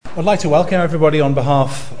I'd like to welcome everybody on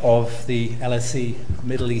behalf of the LSE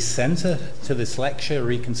Middle East Centre to this lecture,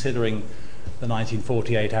 Reconsidering the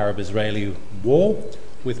 1948 Arab-Israeli War,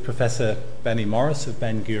 with Professor Benny Morris of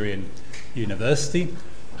Ben-Gurion University.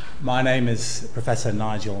 My name is Professor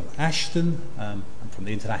Nigel Ashton. I'm from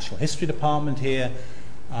the International History Department here,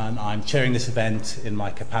 and I'm chairing this event in my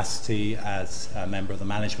capacity as a member of the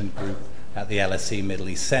management group at the LSE Middle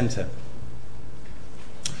East Centre.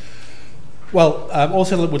 Well, I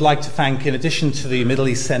also would like to thank, in addition to the Middle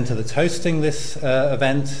East Centre that's hosting this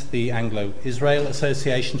event, the Anglo-Israel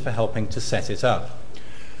Association for helping to set it up.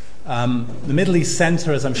 The Middle East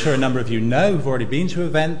Centre, as I'm sure a number of you know who've already been to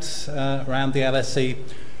events around the LSE,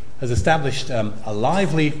 has established a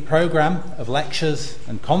lively programme of lectures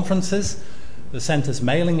and conferences. The Centre's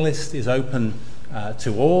mailing list is open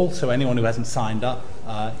to all, so anyone who hasn't signed up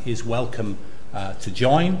is welcome to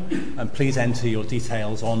join, and please enter your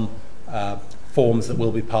details on forms that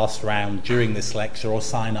will be passed around during this lecture, or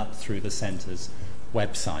sign up through the Centre's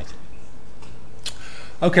website.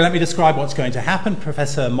 Okay, let me describe what's going to happen.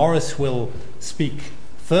 Professor Morris will speak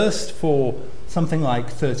first for something like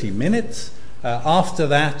 30 minutes. After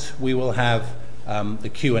that, we will have the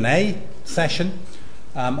Q&A session,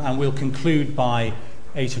 and we'll conclude by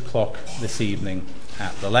 8 o'clock this evening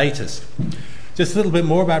at the latest. Just a little bit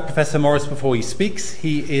more about Professor Morris before he speaks.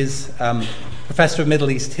 He is Professor of Middle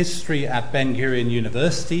East History at Ben-Gurion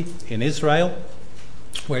University in Israel,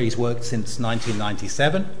 where he's worked since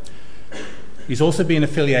 1997. He's also been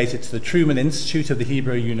affiliated to the Truman Institute of the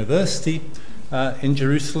Hebrew University in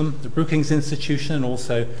Jerusalem, the Brookings Institution, and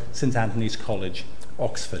also St. Anthony's College,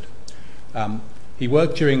 Oxford. He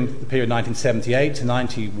worked during the period 1978 to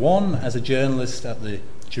 91 as a journalist at the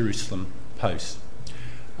Jerusalem Post.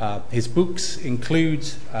 His books include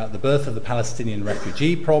The Birth of the Palestinian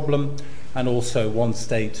Refugee Problem and also One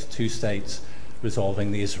State, Two States,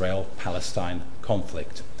 Resolving the Israel-Palestine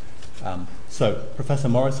Conflict. So, Professor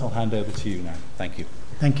Morris, I'll hand over to you now. Thank you.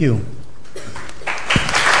 Thank you.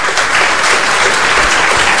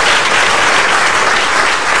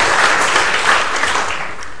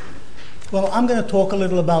 Well, I'm going to talk a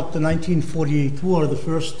little about the 1948 war, the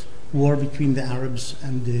first war between the Arabs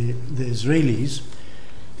and the Israelis.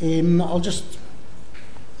 I'll just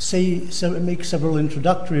make several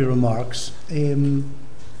introductory remarks. You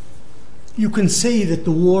can say that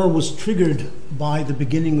the war was triggered by the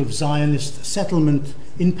beginning of Zionist settlement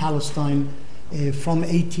in Palestine from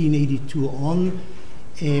 1882 on.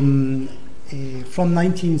 From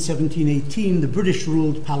 1917-18, the British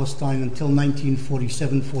ruled Palestine until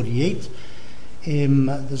 1947-48.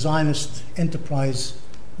 The Zionist enterprise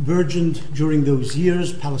burgeoned during those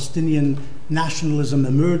years. Palestinian nationalism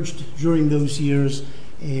emerged during those years,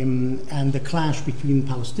 and the clash between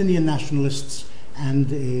Palestinian nationalists and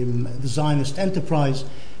the Zionist enterprise,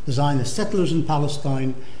 the Zionist settlers in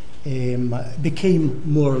Palestine, became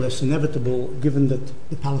more or less inevitable, given that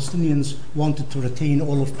the Palestinians wanted to retain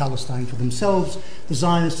all of Palestine for themselves. The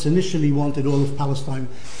Zionists initially wanted all of Palestine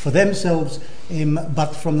for themselves,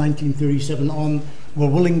 but from 1937 on were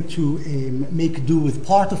willing to make do with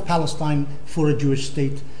part of Palestine for a Jewish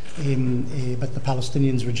state, but the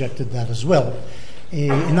Palestinians rejected that as well.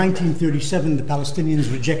 In 1937, the Palestinians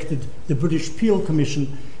rejected the British Peel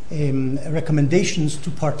Commission recommendations to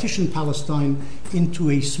partition Palestine into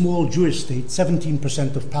a small Jewish state,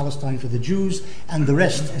 17% of Palestine for the Jews, and the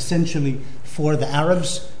rest essentially for the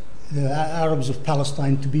Arabs of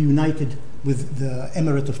Palestine to be united with the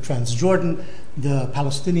Emirate of Transjordan. The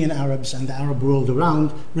Palestinian Arabs and the Arab world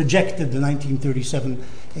around rejected the 1937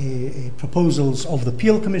 proposals of the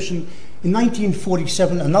Peel Commission. In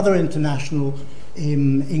 1947, another international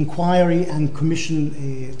inquiry and commission,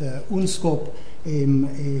 the UNSCOP,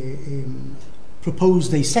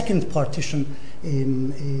 proposed a second partition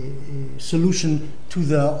solution to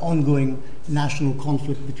the ongoing national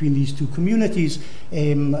conflict between these two communities,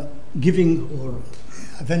 giving, or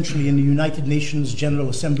eventually in the United Nations General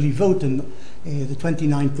Assembly vote in the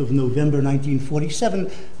 29th of November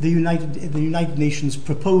 1947, the United Nations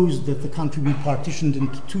proposed that the country be partitioned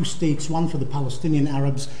into two states, one for the Palestinian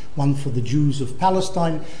Arabs, one for the Jews of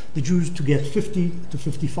Palestine. The Jews to get 50 to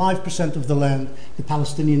 55% of the land, the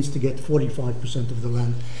Palestinians to get 45% of the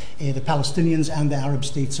land. The Palestinians and the Arab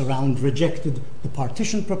states around rejected the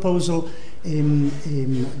partition proposal.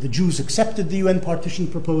 The Jews accepted the UN partition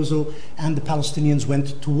proposal, and the Palestinians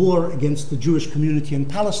went to war against the Jewish community in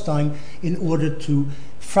Palestine in order to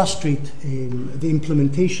frustrate the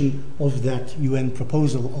implementation of that UN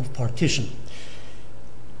proposal of partition.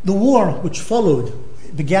 The war which followed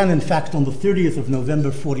began, in fact, on the 30th of November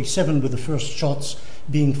 1947, with the first shots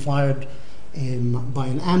being fired by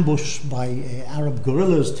an ambush by Arab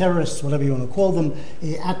guerrillas, terrorists, whatever you want to call them,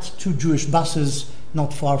 at 2 Jewish buses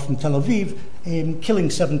not far from Tel Aviv, killing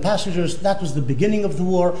 7 passengers. That was the beginning of the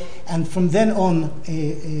war, and from then on,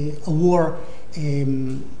 a war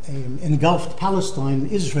engulfed Palestine,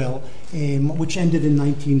 Israel, which ended in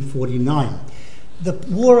 1949. The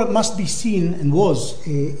war must be seen and was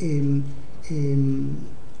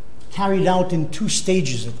carried out in 2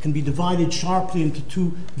 stages. It can be divided sharply into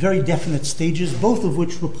 2 very definite stages, both of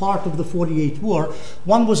which were part of the 48 war.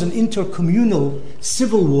 One was an intercommunal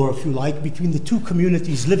civil war, if you like, between the 2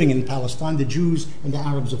 communities living in Palestine, the Jews and the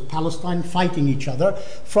Arabs of Palestine, fighting each other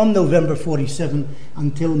from November 47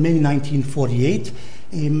 until May 1948.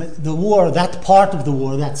 The war, that part of the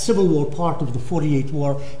war, that civil war part of the 48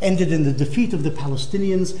 war, ended in the defeat of the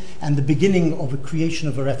Palestinians and the beginning of a creation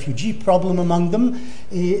of a refugee problem among them.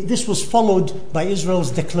 This was followed by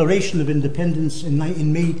Israel's declaration of independence on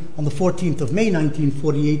the 14th of May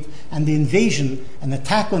 1948, and the invasion, an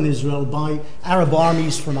attack on Israel by Arab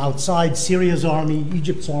armies from outside, Syria's army,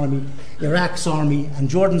 Egypt's army, Iraq's army, and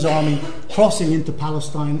Jordan's army, crossing into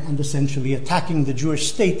Palestine and essentially attacking the Jewish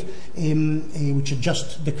state, which had just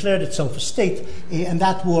declared itself a state, and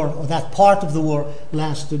that war, or that part of the war,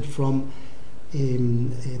 lasted from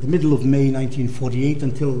the middle of May 1948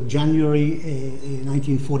 until January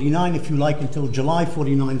 1949, if you like, until July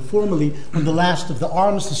 49 formally, when the last of the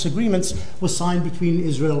armistice agreements was signed between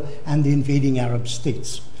Israel and the invading Arab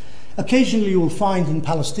states. Occasionally you will find in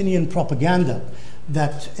Palestinian propaganda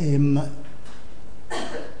that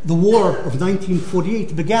the war of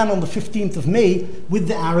 1948 began on the 15th of May with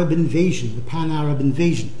the Arab invasion, the pan-Arab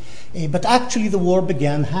invasion. But actually the war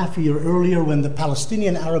began half a year earlier when the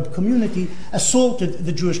Palestinian Arab community assaulted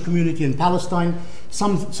the Jewish community in Palestine.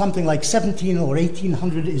 Something like 17 or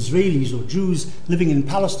 1,800 Israelis or Jews living in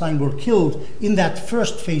Palestine were killed in that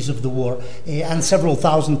first phase of the war, and several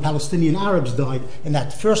thousand Palestinian Arabs died in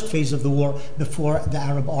that first phase of the war before the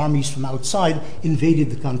Arab armies from outside invaded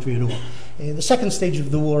the country at all. The second stage of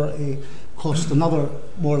the war cost another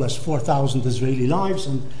more or less 4,000 Israeli lives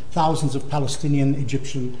and thousands of Palestinian,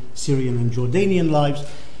 Egyptian, Syrian, and Jordanian lives.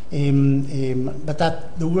 But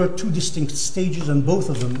there were 2 distinct stages, and both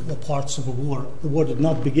of them were parts of a war. The war did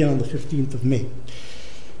not begin on the 15th of May.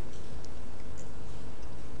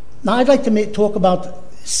 Now I'd like to talk about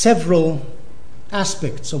several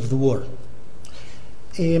aspects of the war.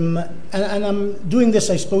 And I'm doing this,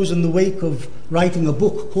 I suppose, in the wake of writing a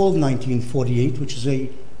book called 1948, which is a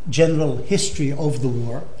general history of the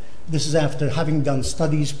war. This is after having done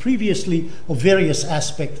studies previously of various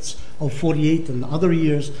aspects of 48 and other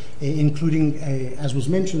years, including, as was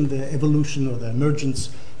mentioned, the evolution or the emergence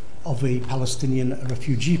of a Palestinian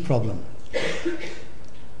refugee problem.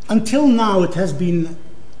 Until now, it has been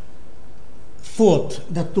thought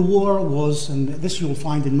that the war was, and this you'll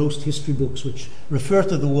find in most history books which refer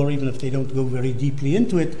to the war, even if they don't go very deeply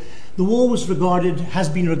into it, the war has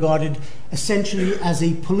been regarded essentially as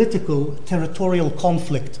a political territorial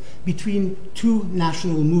conflict between 2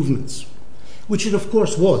 national movements, which it of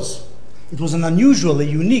course was. It was an unusual, a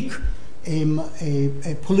unique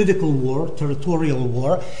a political war, territorial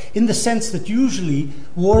war, in the sense that usually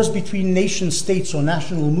wars between nation states or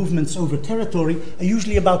national movements over territory are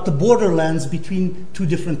usually about the borderlands between 2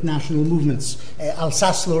 different national movements.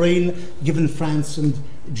 Alsace-Lorraine, given France and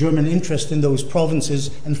German interest in those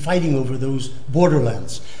provinces and fighting over those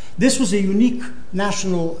borderlands. This was a unique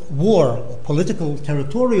national war, or political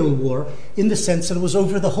territorial war, in the sense that it was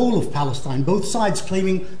over the whole of Palestine, both sides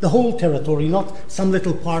claiming the whole territory, not some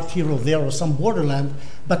little part here or there or some borderland,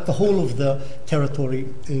 but the whole of the territory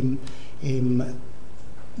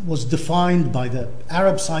was defined by the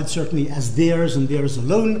Arab side certainly as theirs and theirs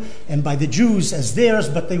alone, and by the Jews as theirs,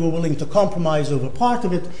 but they were willing to compromise over part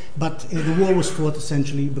of it. But the war was fought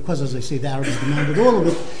essentially, because as I say, the Arabs demanded all of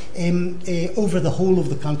it, over the whole of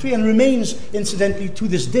the country, and remains incidentally to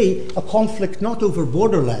this day a conflict not over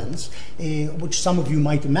borderlands, which some of you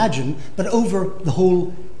might imagine, but over the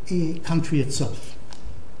whole country itself.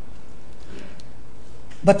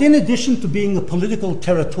 But in addition to being a political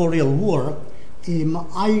territorial war,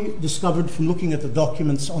 I discovered from looking at the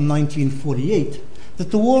documents on 1948 that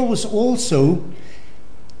the war was also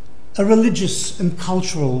a religious and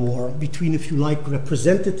cultural war between, if you like,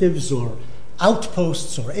 representatives or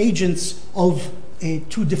outposts or agents of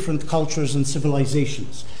 2 different cultures and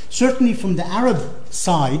civilizations. Certainly from the Arab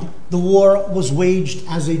side, the war was waged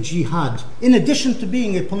as a jihad, in addition to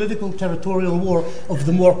being a political territorial war of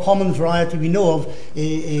the more common variety we know of,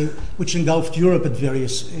 which engulfed Europe at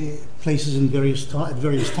various places and at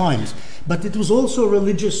various times. But it was also a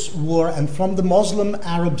religious war, and from the Muslim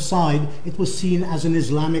Arab side, it was seen as an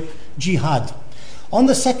Islamic jihad. On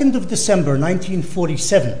the 2nd of December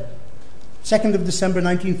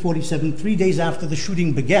 1947, 3 days after the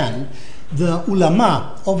shooting began, the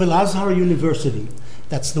ulama of Al-Azhar University,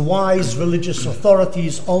 that's the wise religious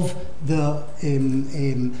authorities of the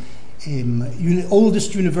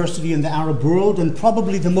oldest university in the Arab world, and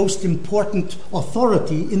probably the most important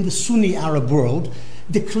authority in the Sunni Arab world,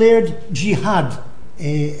 declared jihad,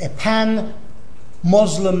 a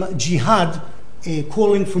pan-Muslim jihad,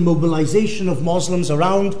 calling for mobilization of Muslims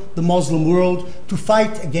around the Muslim world to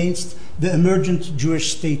fight against the emergent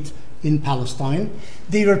Jewish state in Palestine.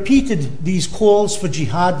 They repeated these calls for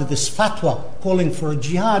jihad, this fatwa calling for a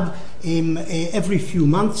jihad, every few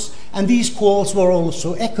months, and these calls were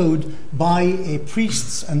also echoed by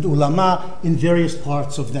priests and ulama in various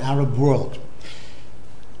parts of the Arab world.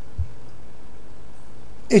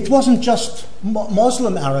 It wasn't just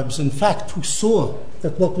Muslim Arabs, in fact, who saw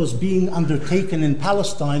that what was being undertaken in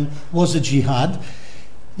Palestine was a jihad.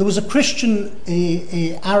 There was a Christian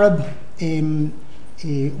Arab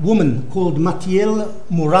woman called Matiel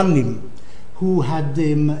Morannim, who had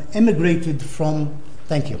emigrated from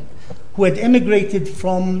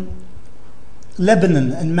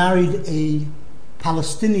Lebanon and married a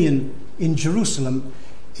Palestinian in Jerusalem,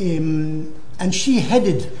 and she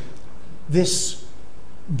headed this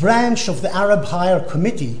branch of the Arab Higher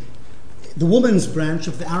Committee, the women's branch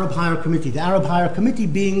of the Arab Higher Committee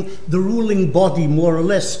being the ruling body, more or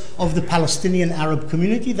less, of the Palestinian Arab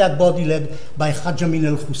community, that body led by Haj Amin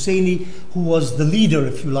al-Husseini, who was the leader,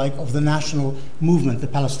 if you like, of the national movement, the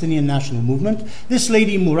Palestinian national movement. This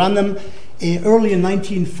lady, Morannim, early in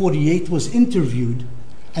 1948 was interviewed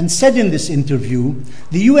and said in this interview,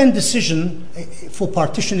 the UN decision for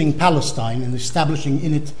partitioning Palestine and establishing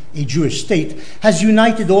in it a Jewish state has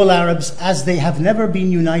united all Arabs as they have never been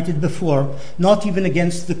united before, not even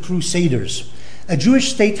against the Crusaders. A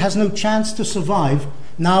Jewish state has no chance to survive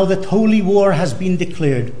now that holy war has been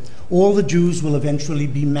declared. All the Jews will eventually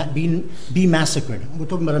be massacred. We're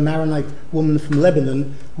talking about a Maronite woman from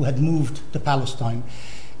Lebanon who had moved to Palestine,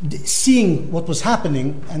 seeing what was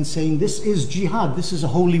happening and saying, this is jihad, this is a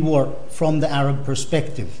holy war from the Arab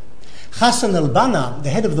perspective. Hassan al-Banna, the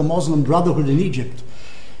head of the Muslim Brotherhood in Egypt,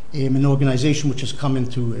 an organization which has come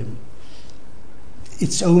into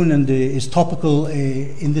its own and is topical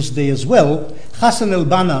in this day as well. Hassan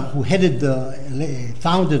al-Banna, who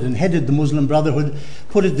founded and headed the Muslim Brotherhood,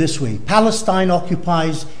 put it this way: Palestine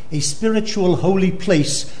occupies a spiritual holy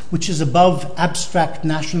place which is above abstract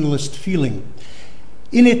nationalist feeling.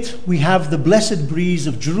 In it, we have the blessed breeze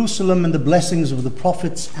of Jerusalem and the blessings of the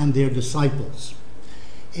prophets and their disciples.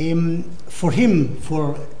 For him,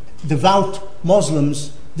 for devout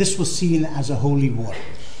Muslims, this was seen as a holy war.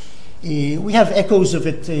 We have echoes of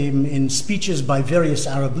it in speeches by various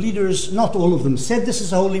Arab leaders. Not all of them said this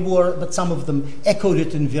is a holy war, but some of them echoed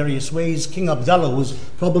it in various ways. King Abdullah was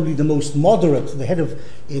probably the most moderate, the head of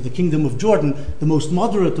the Kingdom of Jordan, the most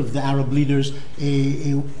moderate of the Arab leaders,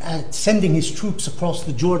 sending his troops across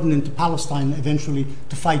the Jordan into Palestine eventually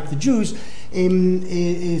to fight the Jews,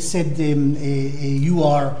 said, you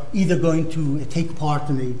are either going to take part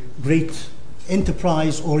in a great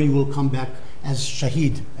enterprise or you will come back as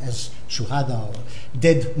shaheed, as shuhada, or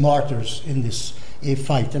dead martyrs in this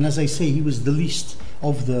fight. And as I say, he was the least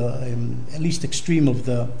of the, least extreme of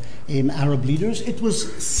the Arab leaders. It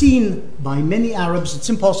was seen by many Arabs. It's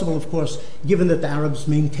impossible, of course, given that the Arabs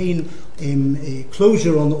maintain a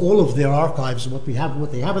closure on all of their archives. What they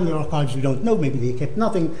have in their archives, we don't know. Maybe they kept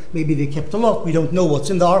nothing. Maybe they kept a lot. We don't know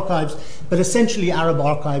what's in the archives. But essentially, Arab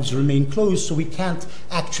archives remain closed, so we can't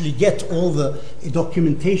actually get all the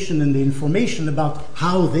documentation and the information about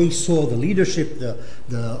how they saw the leadership, the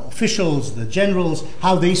officials, the generals,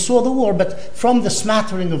 how they saw the war. But from the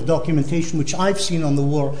smattering of documentation which I've seen on the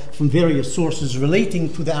war from various sources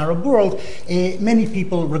relating to the Arab world, many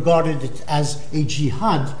people regarded it as a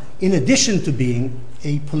jihad, in addition to being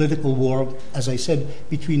a political war, as I said,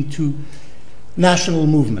 between two national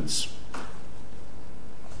movements.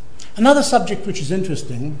 Another subject which is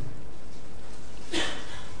interesting,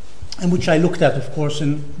 and which I looked at, of course,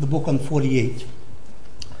 in the book on 48,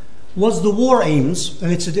 was the war aims,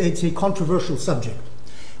 and it's a controversial subject,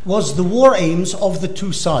 was the war aims of the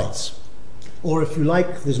two sides. or if you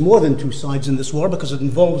like, there's more than two sides in this war because it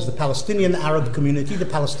involves the Palestinian Arab community, the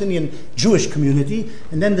Palestinian Jewish community,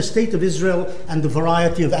 and then the State of Israel and the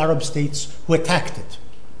variety of Arab states who attacked it.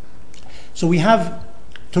 So we have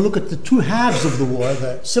to look at the two halves of the war,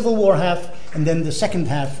 the civil war half, and then the second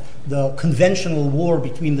half, the conventional war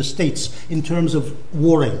between the states in terms of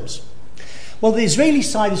war aims. Well, the Israeli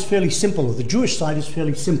side is fairly simple, or the Jewish side is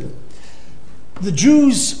fairly simple. The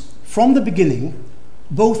Jews, from the beginning,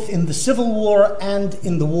 both in the Civil War and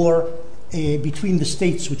in the war between the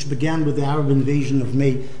states, which began with the Arab invasion of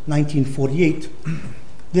May 1948,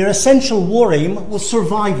 their essential war aim was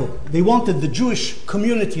survival. They wanted the Jewish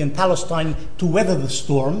community in Palestine to weather the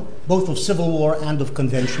storm, both of civil war and of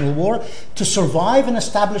conventional war, to survive and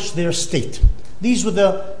establish their state. This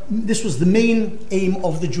was the main aim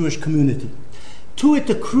of the Jewish community. To it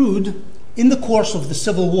accrued, in the course of the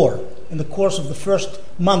Civil War, in the course of the first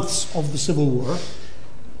months of the Civil War,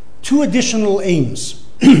 two additional aims,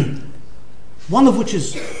 one of which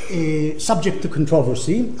is subject to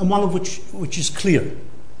controversy, and one of which is clear.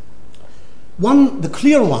 The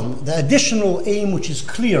clear one, the additional aim which is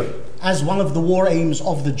clear as one of the war aims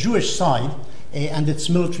of the Jewish side and its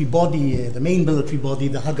military body, the main military body,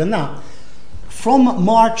 the Haganah, from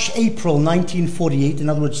March, April 1948, in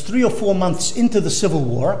other words, 3 or 4 months into the Civil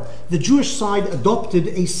War, the Jewish side adopted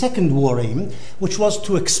a second war aim, which was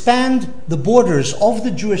to expand the borders of the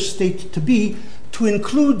Jewish state to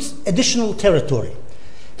include additional territory.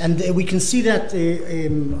 And we can see that,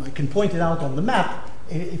 I can point it out on the map.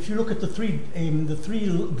 If you look at the three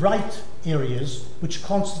bright areas which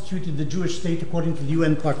constituted the Jewish state according to the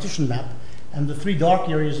UN partition map, and the three dark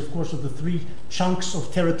areas, of course, of the three chunks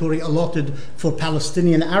of territory allotted for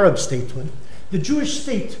Palestinian Arab statehood, the Jewish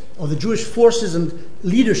state, or the Jewish forces and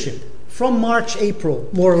leadership, from March, April,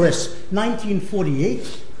 more or less, 1948,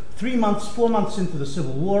 4 months into the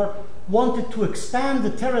Civil War, wanted to expand the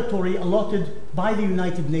territory allotted by the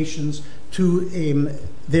United Nations to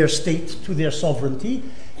their state, to their sovereignty.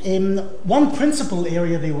 One principal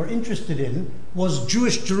area they were interested in was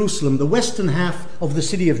Jewish Jerusalem, the western half of the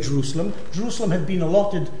city of Jerusalem. Jerusalem had been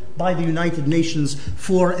allotted by the United Nations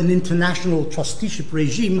for an international trusteeship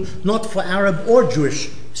regime, not for Arab or Jewish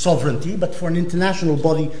sovereignty, but for an international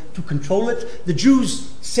body to control it. The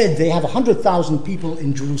Jews said they have 100,000 people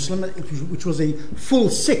in Jerusalem, which was a full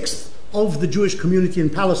sixth of the Jewish community in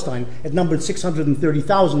Palestine. It numbered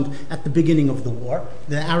 630,000 at the beginning of the war.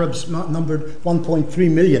 The Arabs numbered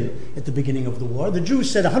 1.3 million at the beginning of the war. The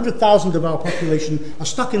Jews said 100,000 of our population are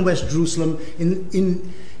stuck in West Jerusalem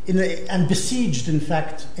and besieged, in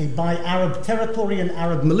fact, by Arab territory and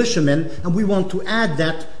Arab militiamen, and we want to add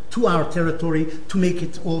that to our territory to make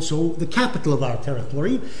it also the capital of our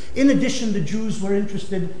territory. In addition, the Jews were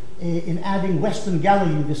interested in adding Western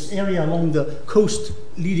Galilee, this area along the coast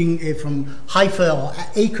leading from Haifa or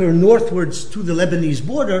Acre northwards to the Lebanese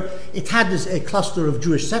border. It had a cluster of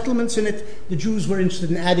Jewish settlements in it. The Jews were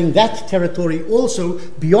interested in adding that territory also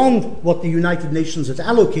beyond what the United Nations had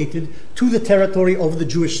allocated to the territory of the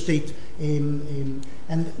Jewish state.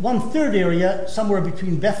 And one third area, somewhere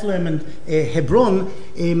between Bethlehem and Hebron,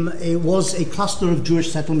 was a cluster of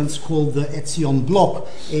Jewish settlements called the Etzion Block.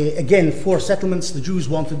 Again, 4 settlements. The Jews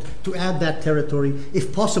wanted to add that territory,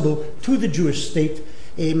 if possible, to the Jewish state.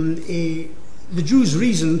 The Jews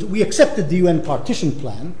reasoned, we accepted the UN partition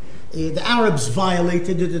plan. The Arabs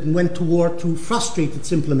violated it and went to war to frustrate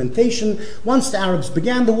its implementation. Once the Arabs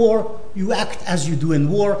began the war, you act as you do in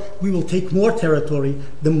war. We will take more territory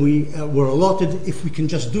than we were allotted if we can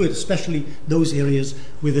just do it, especially those areas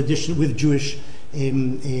with Jewish,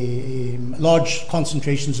 large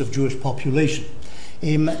concentrations of Jewish population.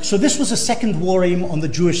 So this was a second war aim on the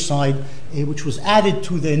Jewish side, which was added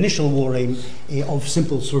to the initial war aim of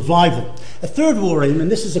simple survival. A third war aim, and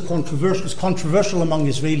this is controversial among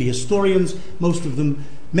Israeli historians.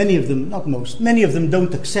 Many of them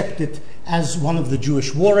don't accept it as one of the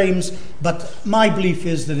Jewish war aims, but my belief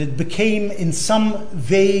is that it became in some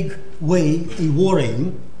vague way a war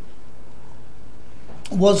aim,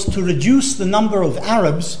 was to reduce the number of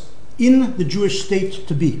Arabs in the Jewish state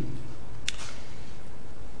to be.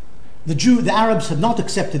 The Arabs had not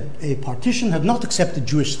accepted a partition, had not accepted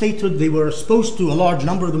Jewish statehood. They were supposed to, a large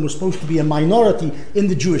number of them were supposed to be a minority in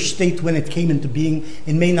the Jewish state when it came into being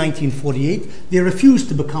in May 1948. They refused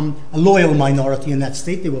to become a loyal minority in that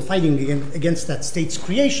state. They were fighting against that state's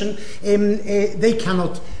creation. They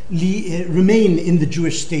cannot remain in the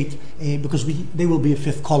Jewish state because they will be a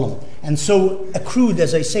fifth column. And so accrued,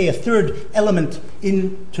 as I say, a third element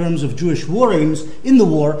in terms of Jewish war aims in the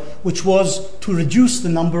war, which was to reduce the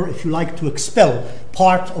number, if you like, to expel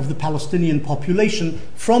part of the Palestinian population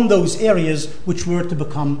from those areas which were to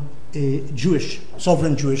become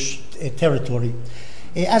sovereign Jewish territory.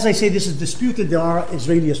 As I say, this is disputed. There are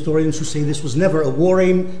Israeli historians who say this was never a war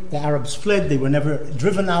aim. The Arabs fled. They were never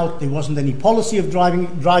driven out. There wasn't any policy of driving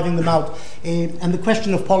them out. And the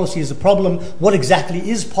question of policy is a problem. What exactly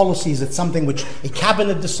is policy? Is it something which a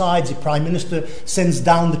cabinet decides, a prime minister sends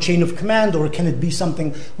down the chain of command, or can it be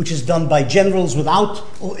something which is done by generals without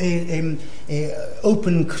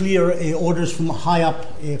open, clear orders from high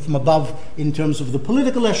up, from above, in terms of the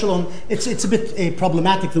political echelon? It's a bit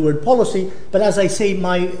problematic, the word policy, but as I say,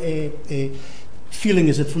 my feeling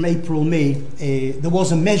is that from April, May, there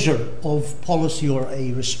was a measure of policy, or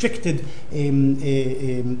a restricted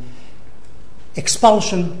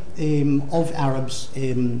expulsion of Arabs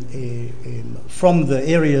from the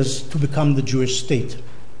areas to become the Jewish state.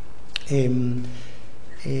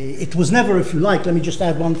 It was never, if you like, let me just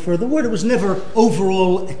add one further word, it was never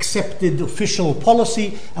overall accepted official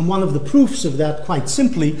policy, and one of the proofs of that, quite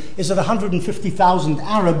simply, is that 150,000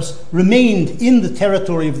 Arabs remained in the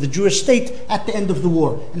territory of the Jewish state at the end of the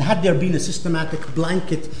war. And had there been a systematic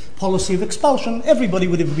blanket policy of expulsion, everybody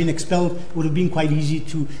would have been expelled. It would have been quite easy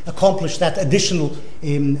to accomplish that additional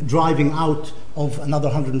driving out of another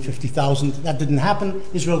 150,000. That didn't happen.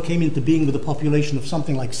 Israel came into being with a population of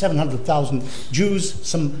something like 700,000 Jews.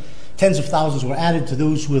 Some tens of thousands were added to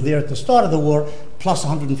those who were there at the start of the war, plus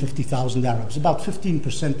 150,000 Arabs. About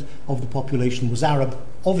 15% of the population was Arab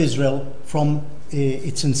of Israel from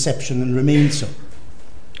its inception, and remained so.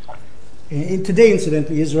 Today,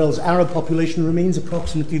 incidentally, Israel's Arab population remains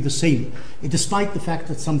approximately the same, despite the fact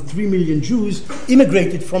that some 3 million Jews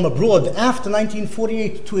immigrated from abroad after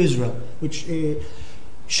 1948 to Israel, which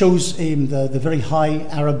shows the very high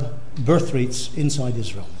Arab birth rates inside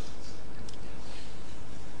Israel.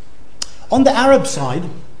 On the Arab side,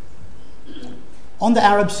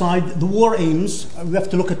 the war aims, we have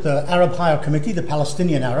to look at the Arab Higher Committee, the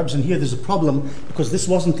Palestinian Arabs, and here there's a problem because this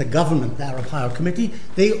wasn't a government, the Arab Higher Committee.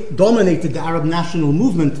 They dominated the Arab national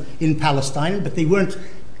movement in Palestine, but they weren't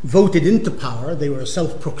voted into power. They were a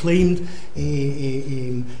self-proclaimed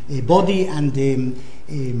body, and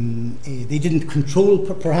they didn't control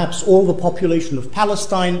perhaps all the population of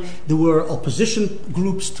Palestine. There were opposition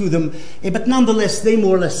groups to them, but nonetheless they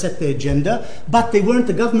more or less set the agenda. But they weren't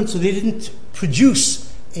a government, so they didn't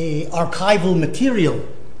produce archival material,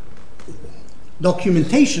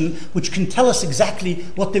 documentation, which can tell us exactly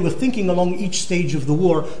what they were thinking along each stage of the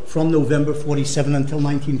war from November 47 until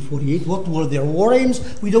 1948. What were their war aims?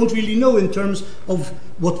 We don't really know in terms of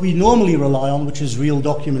what we normally rely on, which is real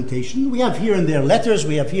documentation. We have here and there letters,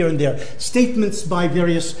 we have here and there statements by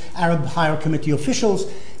various Arab Higher Committee officials,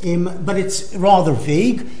 but it's rather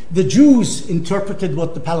vague. The Jews interpreted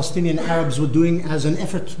what the Palestinian Arabs were doing as an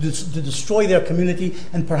effort to destroy their community,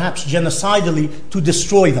 and perhaps genocidally to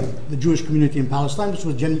destroy them, the Jewish community in Palestine, which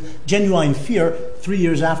was genuine fear 3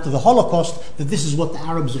 years after the Holocaust, that this is what the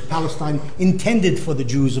Arabs of Palestine intended for the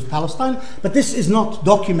Jews of Palestine. But this is not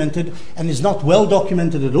documented, and is not well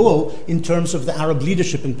documented at all in terms of the Arab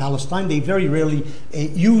leadership in Palestine. They very rarely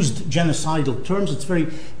used genocidal terms. It's very,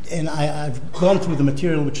 and I've gone through the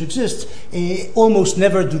material which exists, almost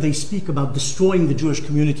never do they speak about destroying the Jewish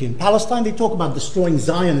community in Palestine. They talk about destroying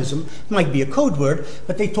Zionism. It might be a code word,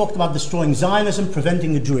 but they talked about destroying Zionism,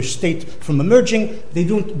 preventing a Jewish state from emerging. They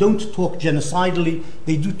don't talk genocidally.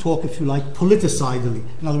 They do talk, if you like, politicidally.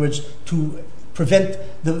 In other words, to prevent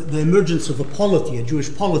the emergence of a polity, a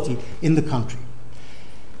Jewish polity, in the country.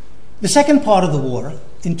 The second part of the war,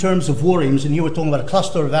 in terms of war aims, and here we're talking about a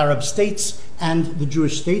cluster of Arab states and the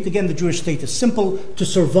Jewish state. Again, the Jewish state is simple: to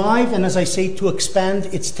survive, and as I say, to expand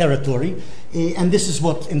its territory. And this is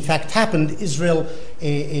what, in fact, happened. Israel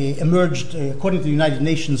emerged, according to the United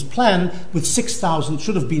Nations plan, with 6,000,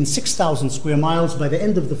 should have been 6,000 square miles. By the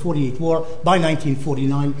end of the 48 war, by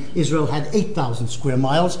 1949, Israel had 8,000 square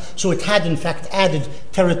miles. So it had, in fact, added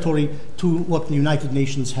territory to what the United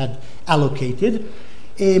Nations had allocated.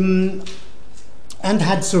 And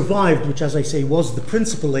had survived, which, as I say, was the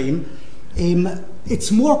principal aim.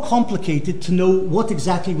 It's more complicated to know what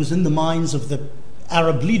exactly was in the minds of the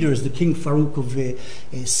Arab leaders, the King Farouk of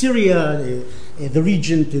Syria, the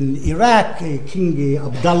regent in Iraq, King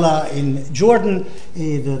Abdullah in Jordan,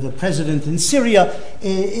 the president in Syria.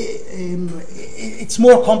 It's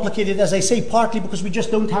more complicated, as I say, partly because we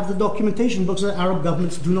just don't have the documentation, because the Arab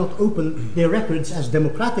governments do not open their records, as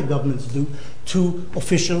democratic governments do, to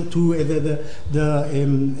the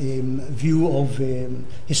view of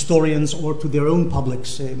historians or to their own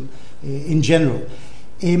publics in general.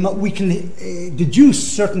 We can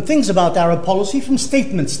deduce certain things about Arab policy from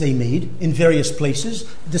statements they made in various places,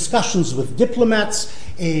 discussions with diplomats,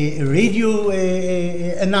 radio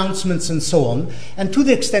announcements, and so on. And to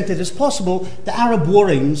the extent it is possible, the Arab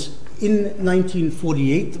war aims in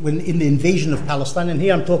 1948, when in the invasion of Palestine, and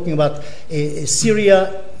here I'm talking about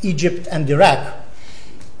Syria, Egypt, and Iraq,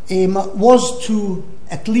 was to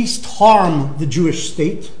at least harm the Jewish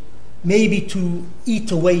state, maybe to eat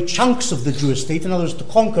away chunks of the Jewish state, in other words, to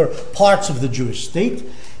conquer parts of the Jewish state.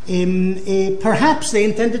 Perhaps they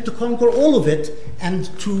intended to conquer all of it and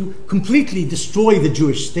to completely destroy the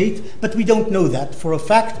Jewish state, but we don't know that for a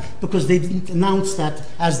fact because they didn't announce that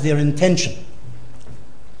as their intention.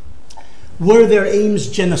 Were their aims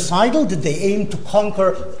genocidal? Did they aim to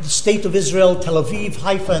conquer the state of Israel, Tel Aviv,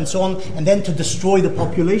 Haifa, and so on, and then to destroy the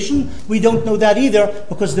population? We don't know that either,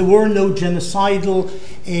 because there were no genocidal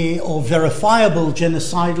or verifiable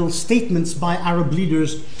genocidal statements by Arab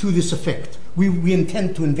leaders to this effect. We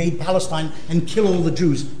intend to invade Palestine and kill all the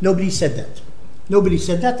Jews. Nobody said that. Nobody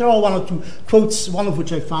said that. There are one or two quotes, one of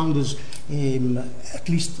which I found is at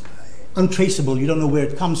least untraceable. You don't know where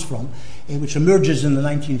it comes from, which emerges in the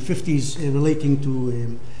 1950s relating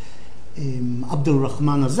to Abdul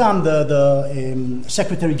Rahman Azam, the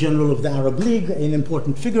Secretary General of the Arab League, an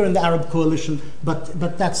important figure in the Arab coalition.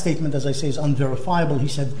 But that statement, as I say, is unverifiable. He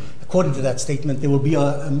said, according to that statement, there will be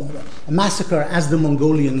a massacre as the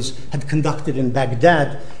Mongolians had conducted in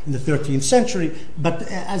Baghdad in the 13th century. But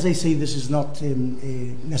as I say, this is not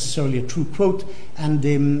necessarily a true quote,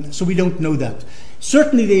 and so we don't know that.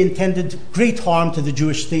 Certainly they intended great harm to the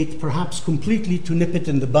Jewish state, perhaps completely to nip it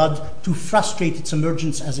in the bud, to frustrate its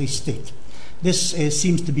emergence as a state. This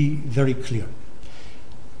seems to be very clear.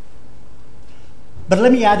 But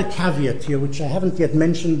let me add a caveat here, which I haven't yet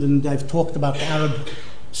mentioned, and I've talked about the Arab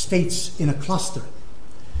states in a cluster.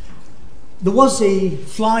 There was a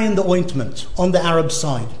fly in the ointment on the Arab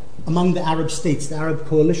side, among the Arab states, the Arab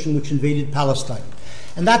coalition which invaded Palestine.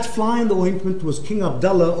 And that fly in the ointment was King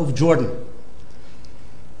Abdullah of Jordan.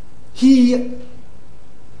 He,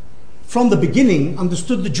 from the beginning,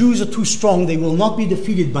 understood the Jews are too strong. They will not be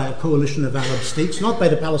defeated by a coalition of Arab states, not by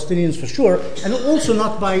the Palestinians for sure, and also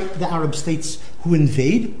not by the Arab states who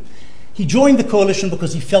invade. He joined the coalition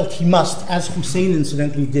because he felt he must, as Hussein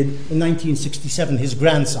incidentally did in 1967, his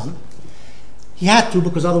grandson. He had to,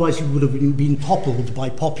 because otherwise he would have been toppled by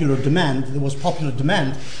popular demand. There was popular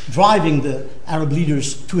demand driving the Arab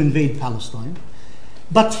leaders to invade Palestine.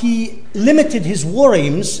 But he limited his war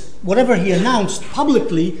aims. Whatever he announced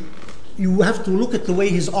publicly, you have to look at the way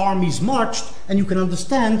his armies marched, and you can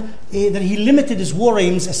understand that he limited his war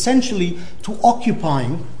aims essentially to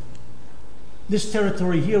occupying this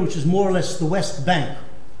territory here, which is more or less the West Bank,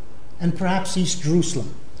 and perhaps East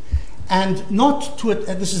Jerusalem. And not to it,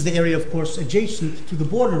 this is the area, of course, adjacent to the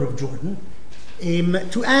border of Jordan,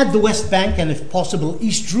 to add the West Bank and, if possible,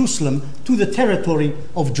 East Jerusalem to the territory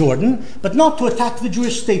of Jordan, but not to attack the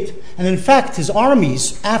Jewish state. And in fact, his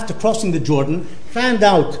armies, after crossing the Jordan, fanned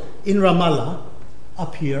out in Ramallah,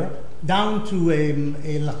 up here, down to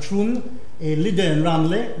Latrun, Lida and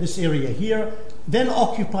Ramle, this area here, then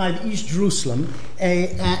occupied East Jerusalem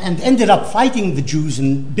and ended up fighting the Jews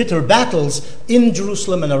in bitter battles in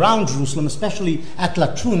Jerusalem and around Jerusalem, especially at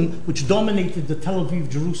Latrun, which dominated the Tel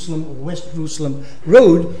Aviv-Jerusalem or West Jerusalem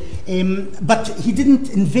road. But he didn't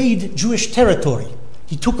invade Jewish territory.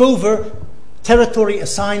 He took over territory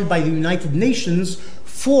assigned by the United Nations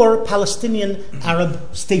for Palestinian Arab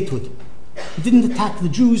statehood. He didn't attack the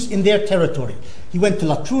Jews in their territory. He went to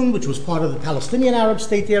Latrun, which was part of the Palestinian Arab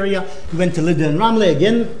state area. He went to Lida and Ramle,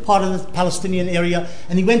 again part of the Palestinian area.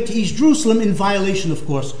 And he went to East Jerusalem in violation, of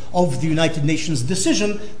course, of the United Nations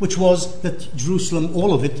decision, which was that Jerusalem,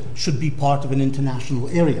 all of it, should be part of an international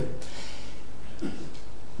area.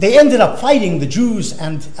 They ended up fighting, the Jews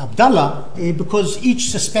and Abdullah, because each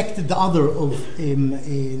suspected the other of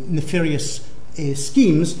nefarious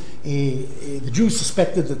schemes. The Jews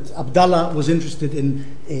suspected that Abdullah was interested in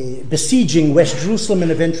besieging West Jerusalem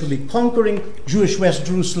and eventually conquering Jewish West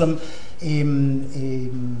Jerusalem.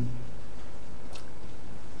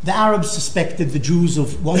 The Arabs suspected the Jews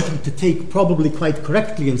of wanting to take, probably quite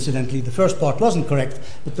correctly, incidentally, the first part wasn't correct,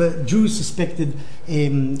 but the Jews suspected,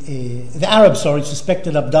 the Arabs,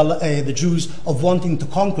 suspected the Jews of wanting to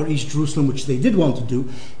conquer East Jerusalem, which they did want to do,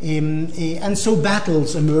 and so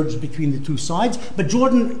battles emerged between the two sides. But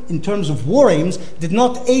Jordan, in terms of war aims, did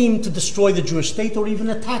not aim to destroy the Jewish state or even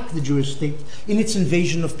attack the Jewish state in its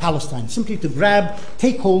invasion of Palestine, simply to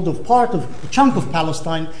take hold of a chunk of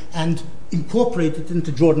Palestine and incorporate it into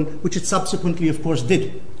Jordan, which it subsequently, of course,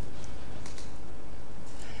 did.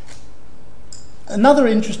 Another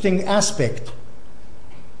interesting aspect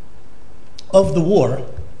of the war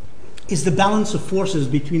is the balance of forces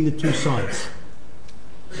between the two sides.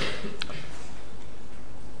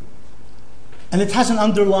 And it has an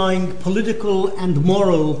underlying political and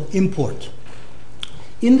moral import,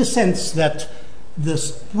 in the sense that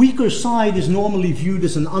the weaker side is normally viewed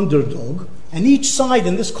as an underdog, and each side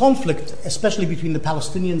in this conflict, especially between the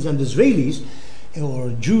Palestinians and Israelis, or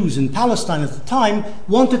Jews in Palestine at the time,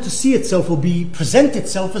 wanted to see itself or present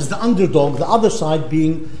itself as the underdog, the other side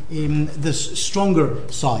being the stronger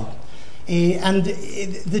side. And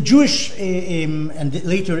the Jewish and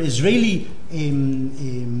later Israeli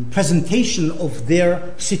presentation of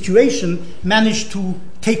their situation managed to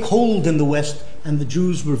take hold in the West, and the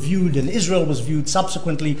Jews were viewed, and Israel was viewed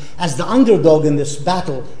subsequently as the underdog in this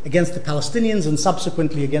battle against the Palestinians and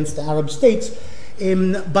subsequently against the Arab states,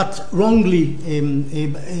 but wrongly,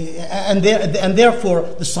 and therefore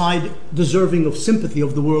the side deserving of sympathy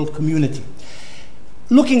of the world community.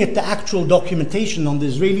 Looking at the actual documentation on the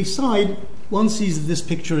Israeli side, one sees that this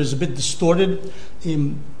picture is a bit distorted.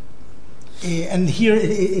 And here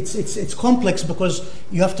it's complex because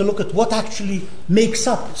you have to look at what actually makes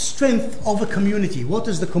up strength of a community. What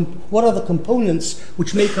are the components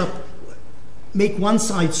which make one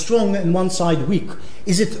side strong and one side weak?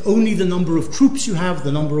 Is it only the number of troops you have,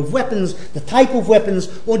 the number of weapons, the type of weapons,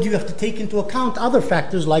 or do you have to take into account other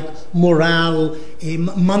factors like morale,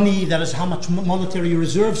 money, that is how much monetary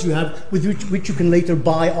reserves you have with which you can later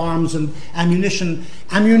buy arms and ammunition.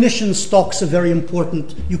 Ammunition stocks are very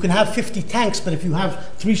important. You can have 50 tanks, but if you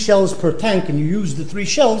have 3 shells per tank and you use the 3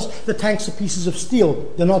 shells, the tanks are pieces of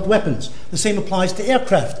steel. They're not weapons. The same applies to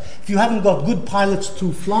aircraft. If you haven't got good pilots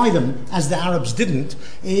to fly them, as the Arabs didn't,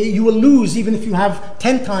 you will lose even if you have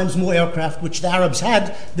 10 times more aircraft, which the Arabs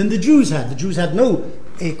had, than the Jews had. The Jews had no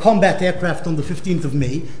combat aircraft on the 15th of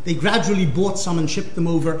May. They gradually bought some and shipped them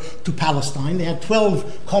over to Palestine. They had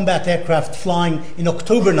 12 combat aircraft flying in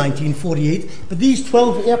October 1948, but these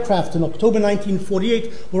 12 aircraft in October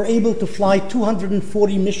 1948 were able to fly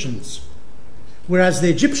 240 missions, whereas the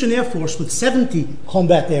Egyptian Air Force, with 70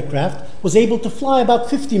 combat aircraft, was able to fly about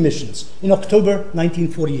 50 missions in October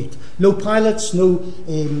 1948. No pilots, no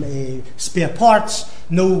spare parts,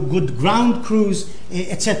 no good ground crews,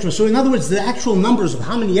 etc. So in other words, the actual numbers of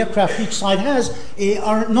how many aircraft each side has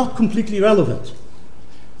are not completely relevant.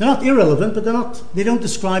 They're not irrelevant, but they don't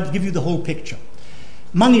give you the whole picture.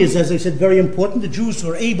 Money is, as I said, very important. The Jews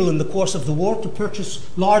were able in the course of the war to purchase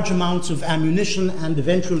large amounts of ammunition and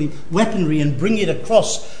eventually weaponry and bring it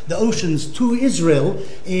across the oceans to Israel,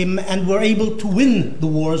 and were able to win the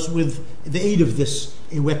wars with the aid of this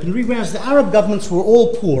weaponry, whereas the Arab governments were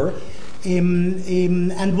all poor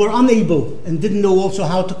and were unable and didn't know also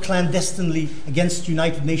how to clandestinely, against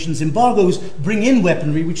United Nations embargoes, bring in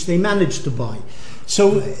weaponry which they managed to buy.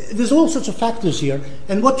 So there's all sorts of factors here,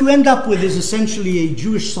 and what you end up with is essentially a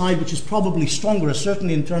Jewish side which is probably stronger,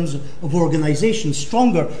 certainly in terms of organization,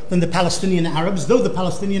 stronger than the Palestinian Arabs, though the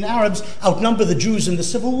Palestinian Arabs outnumber the Jews in the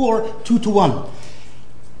civil war 2-1.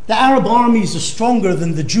 The Arab armies are stronger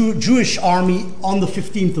than the Jewish army on the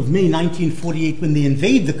 15th of May 1948 when they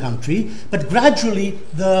invade the country, but gradually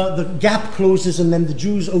the gap closes and then the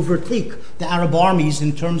Jews overtake the Arab armies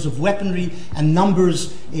in terms of weaponry and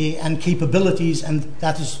numbers and capabilities, and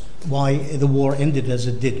that is why the war ended as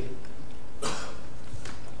it did.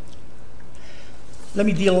 Let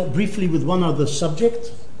me deal briefly with one other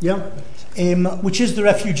subject, which is the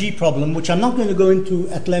refugee problem, which I'm not going to go into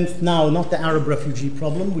at length now, not the Arab refugee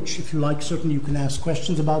problem, which, if you like, certainly you can ask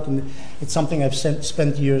questions about, and it's something I've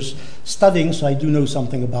spent years studying, so I do know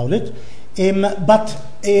something about it. But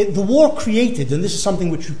the war created, and this is something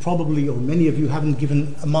which you probably, or many of you, haven't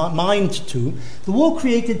given a mind to, the war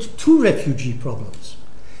created 2 refugee problems.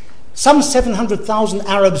 Some 700,000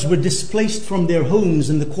 Arabs were displaced from their homes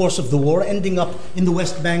in the course of the war, ending up in the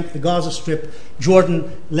West Bank, the Gaza Strip, Jordan,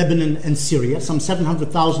 Lebanon, and Syria. Some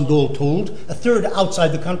 700,000 all told, a third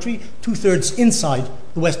outside the country, 2/3 inside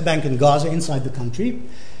the West Bank and Gaza, inside the country.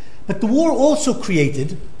 But the war also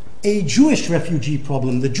created a Jewish refugee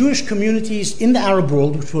problem. The Jewish communities in the Arab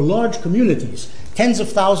world, which were large communities, tens of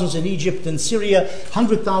thousands in Egypt and Syria,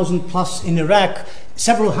 100,000 plus in Iraq,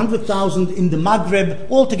 several 100,000 in the Maghreb,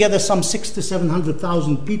 altogether some 600,000 to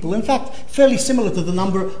 700,000 people. In fact, fairly similar to the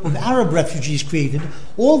number of Arab refugees created.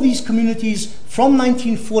 All these communities from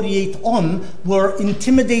 1948 on were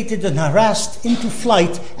intimidated and harassed into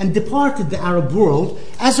flight and departed the Arab world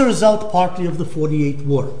as a result partly of the 48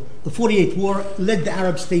 war. The 48 war led the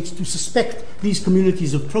Arab states to suspect these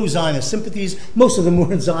communities of pro-Zionist sympathies. Most of them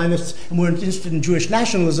weren't Zionists and weren't interested in Jewish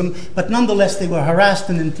nationalism, but nonetheless they were harassed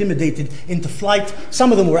and intimidated into flight.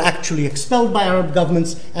 Some of them were actually expelled by Arab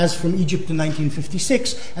governments, as from Egypt in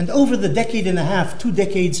 1956. And over the decade and a half, 2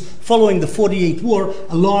 decades following the 48 war,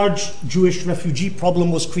 a large Jewish refugee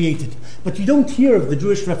problem was created. But you don't hear of the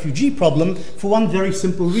Jewish refugee problem for one very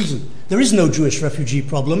simple reason. There is no Jewish refugee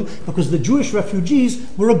problem because the Jewish refugees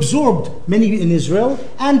were absorbed, many in Israel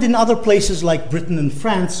and in other places like Britain and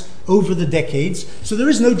France, over the decades. So there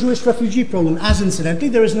is no Jewish refugee problem, as incidentally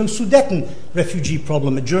there is no Sudeten refugee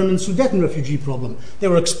problem, a German Sudeten refugee problem. They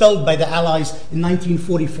were expelled by the Allies in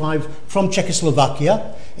 1945 from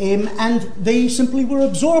Czechoslovakia, and they simply were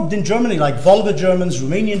absorbed in Germany, like Volga Germans,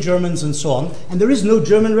 Romanian Germans, and so on. And there is no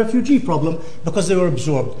German refugee problem because they were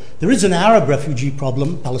absorbed. There is an Arab refugee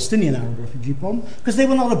problem, Palestinian Arab refugee problem, because they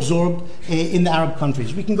were not absorbed in the Arab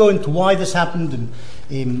countries. We can go into why this happened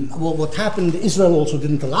and what happened. Israel also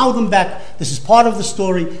didn't allow them back. This is part of the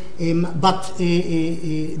story, but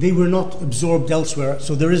they were not absorbed elsewhere.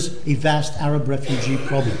 So there is a vast Arab refugee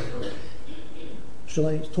problem. Shall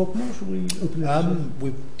I talk more? Shall we open it up?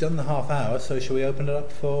 We've done the half hour, so shall we open it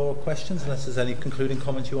up for questions, unless there's any concluding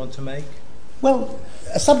comments you want to make? Well,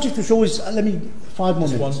 a subject which always... let me... 5 more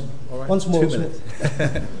minutes. All right. Once more. 2 minutes.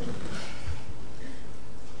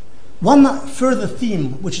 One further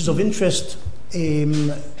theme which is of interest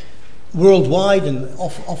worldwide and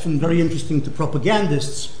often very interesting to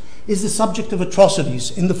propagandists is the subject of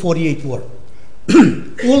atrocities in the 48 war.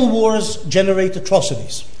 All wars generate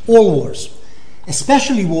atrocities. All wars.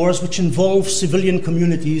 Especially wars which involve civilian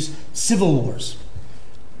communities, civil wars.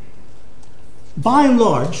 By and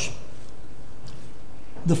large,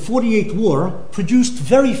 the 48 war produced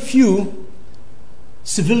very few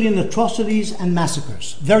civilian atrocities and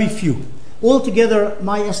massacres. Very few. Altogether,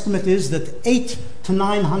 my estimate is that 800 to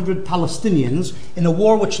 900 Palestinians in a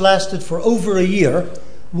war which lasted for over a year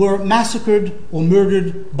were massacred or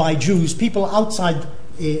murdered by Jews, people outside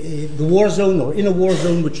the war zone or in a war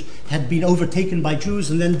zone which had been overtaken by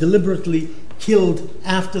Jews and then deliberately killed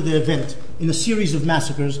after the event in a series of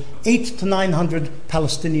massacres. 800 to 900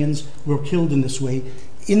 Palestinians were killed in this way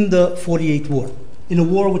in the 48 war, in a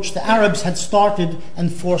war which the Arabs had started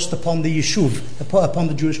and forced upon the Yishuv, upon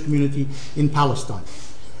the Jewish community in Palestine.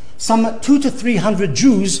 Some 200 to 300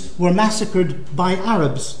 Jews were massacred by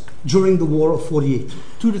Arabs during the War of 48.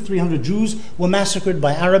 200 to 300 Jews were massacred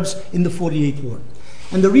by Arabs in the 48 war.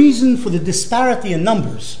 And the reason for the disparity in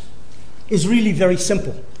numbers is really very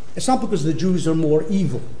simple. It's not because the Jews are more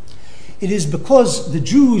evil. It is because the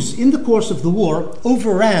Jews, in the course of the war,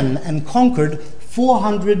 overran and conquered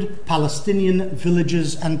 400 Palestinian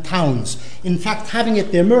villages and towns. In fact, having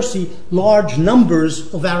at their mercy large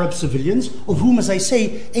numbers of Arab civilians, of whom, as I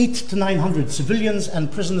say, 800 to 900 civilians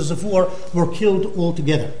and prisoners of war were killed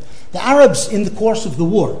altogether. The Arabs, in the course of the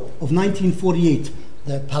war of 1948,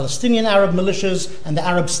 the Palestinian Arab militias and the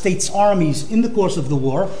Arab states' armies in the course of the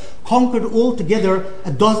war conquered altogether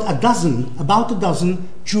about a dozen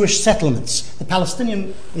Jewish settlements. The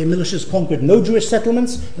Palestinian militias conquered no Jewish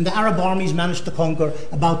settlements, and the Arab armies managed to conquer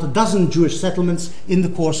about a dozen Jewish settlements in the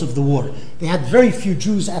course of the war. They had very few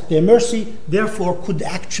Jews at their mercy, therefore could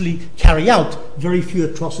actually carry out very few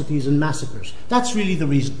atrocities and massacres. That's really the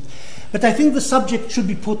reason. But I think the subject should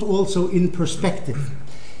be put also in perspective.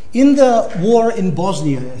 In the war in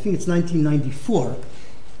Bosnia, I think it's 1994,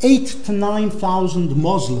 8,000 to 9,000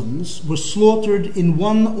 Muslims were slaughtered in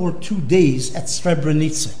 1 or 2 days at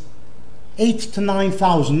Srebrenica. 8,000 to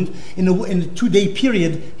 9,000 in a 2-day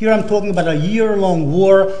period. Here I'm talking about a year-long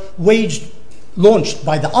war launched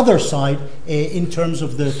by the other side in terms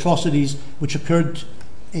of the atrocities which occurred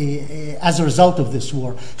as a result of this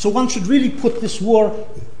war. So one should really put this war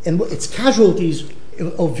and its casualties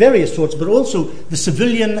of various sorts, but also the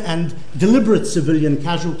civilian and deliberate civilian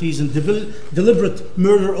casualties and deliberate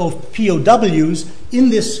murder of POWs in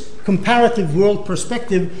this comparative world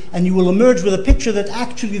perspective, and you will emerge with a picture that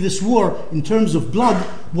actually this war, in terms of blood,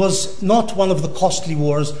 was not one of the costly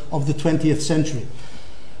wars of the 20th century.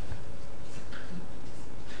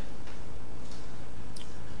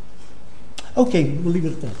 Okay, we'll leave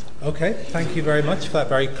it at that. Okay, thank you very much for that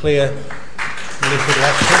very clear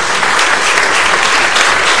lecture.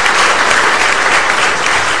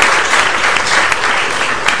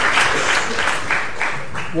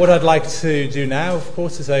 What I'd like to do now, of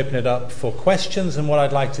course, is open it up for questions, and what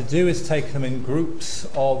I'd like to do is take them in groups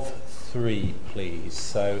of 3, please.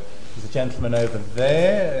 So there's a gentleman over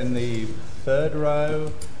there in the 3rd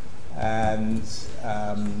row, and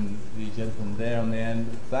the gentleman there on the end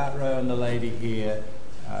of that row, and the lady here.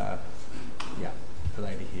 Yeah. the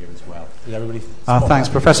lady here as well. Did everybody? Thanks,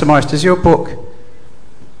 Professor Morris. Does your book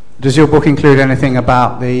include anything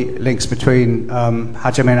about the links between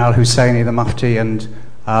Haj Amin al-Husseini, the Mufti, and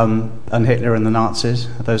Hitler and the Nazis?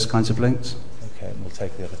 Are those kinds of links? Okay, and we'll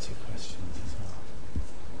take the other two questions as well.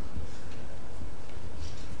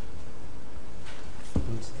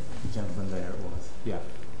 The gentleman there it was. Yeah.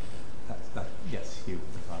 Yes, you.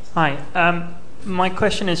 Hi. My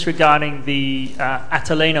question is regarding the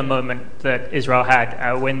Atalena moment that Israel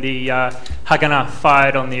had when the Haganah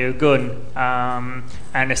fired on the Irgun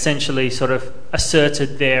and essentially sort of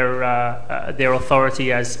asserted their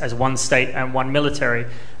authority as one state and one military.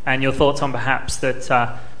 And your thoughts on perhaps that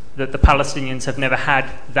the Palestinians have never had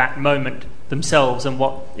that moment themselves, and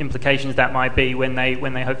what implications that might be when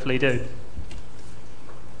they hopefully do.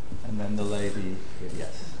 And then the lady here,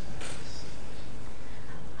 yes.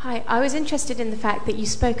 Hi, I was interested in the fact that you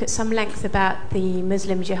spoke at some length about the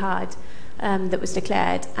Muslim jihad that was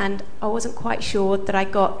declared, and I wasn't quite sure that I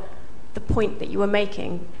got the point that you were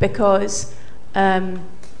making, because while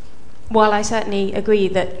I certainly agree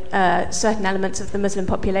that certain elements of the Muslim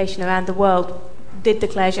population around the world did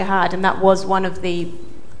declare jihad, and that was one of the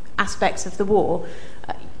aspects of the war,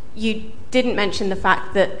 you didn't mention the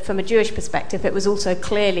fact that from a Jewish perspective it was also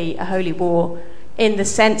clearly a holy war, in the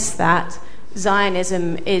sense that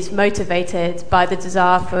Zionism is motivated by the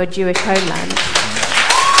desire for a Jewish homeland.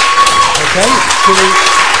 Okay, should we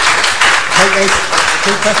take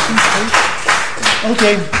two questions, please?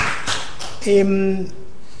 Okay.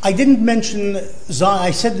 I didn't mention I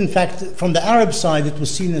said, in fact, from the Arab side, it was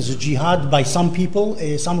seen as a jihad by some people,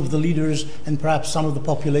 some of the leaders, and perhaps some of the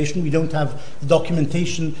population. We don't have the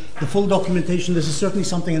documentation, the full documentation. This is certainly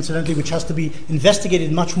something, incidentally, which has to be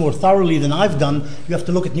investigated much more thoroughly than I've done. You have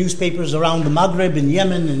to look at newspapers around the Maghreb, in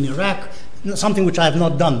Yemen, in Iraq, something which I have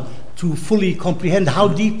not done, to fully comprehend how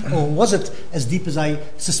deep, or was it as deep as I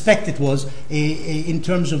suspect it was, in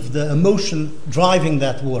terms of the emotion driving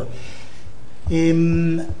that war.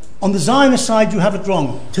 On the Zionist side, you have it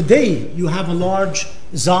wrong. Today, you have a large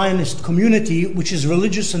Zionist community which is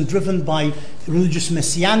religious and driven by religious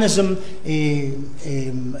messianism,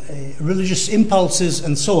 religious impulses,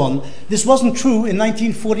 and so on. This wasn't true in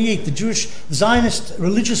 1948. The Jewish Zionist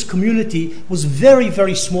religious community was very,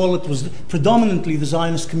 very small. It was predominantly the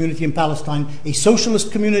Zionist community in Palestine, a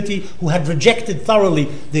socialist community who had rejected thoroughly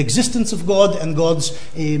the existence of God and God's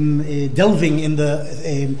delving in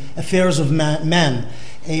the affairs of man.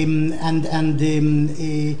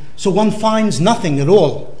 So one finds nothing at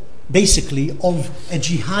all, basically, of a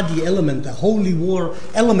jihadi element, a holy war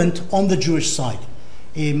element on the Jewish side.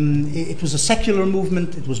 It was a secular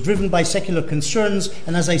movement. It was driven by secular concerns,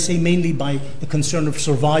 and as I say, mainly by the concern of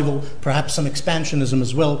survival, perhaps some expansionism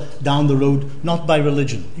as well down the road, not by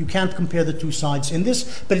religion. You can't compare the two sides in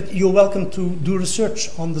this, but you're welcome to do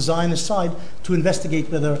research on the Zionist side to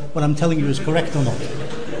investigate whether what I'm telling you is correct or not.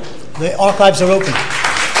 The archives are open.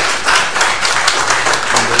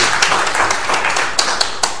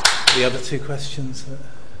 The other two questions,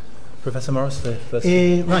 Professor Morris, the first.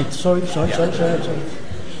 Right, sorry.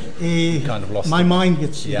 Kind of lost my mind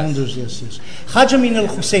gets wanders, yes. Haj Amin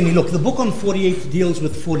al-Husseini, look, the book on 48 deals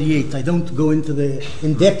with 48. I don't go in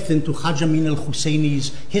depth into Haj Amin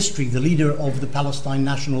al-Husseini's history, the leader of the Palestine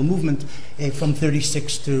National Movement from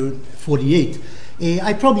 36 to 48.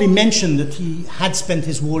 I probably mentioned that he had spent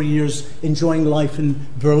his war years enjoying life in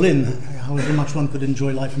Berlin, however much one could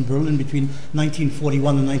enjoy life in Berlin between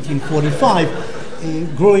 1941 and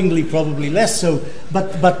 1945, growingly probably less so.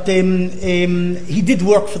 But he did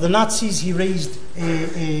work for the Nazis. He raised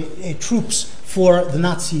troops for the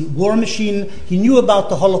Nazi war machine. He knew about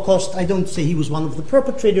the Holocaust. I don't say he was one of the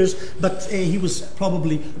perpetrators, but he was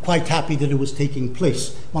probably quite happy that it was taking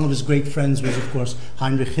place. One of his great friends was, of course,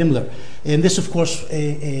 Heinrich Himmler. And this, of course,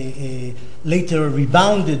 later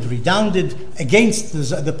redounded against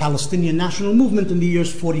the Palestinian national movement in the years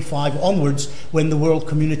 45 onwards, when the world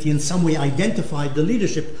community in some way identified the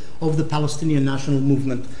leadership of the Palestinian national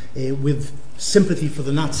movement with sympathy for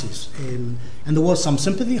the Nazis. And there was some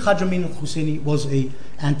sympathy. Haj Amin al-Husseini was an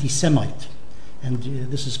anti-Semite. And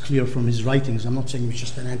this is clear from his writings. I'm not saying he was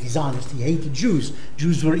just an anti-Zionist. He hated Jews.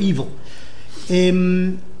 Jews were evil.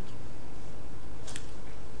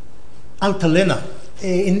 Altalena.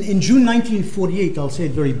 In June 1948, I'll say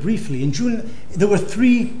it very briefly, in June there were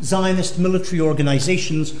 3 Zionist military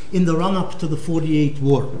organizations in the run-up to the 48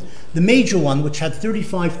 war. The major one, which had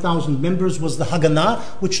 35,000 members, was the Haganah,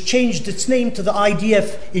 which changed its name to the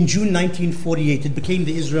IDF in June 1948. It became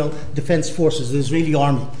the Israel Defense Forces, the Israeli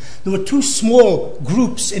army. There were 2 small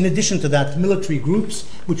groups in addition to that, military groups,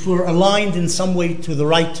 which were aligned in some way to the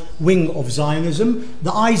right wing of Zionism.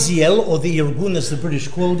 The IZL, or the Irgun as the British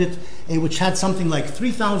called it, which had something like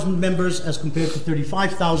 3,000 members as compared to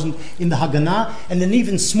 35,000 in the Haganah, and an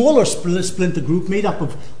even smaller splinter group made up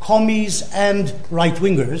of commies and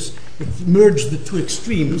right-wingers. It merged the 2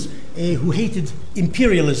 extremes, who hated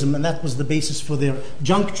imperialism, and that was the basis for their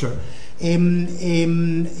juncture,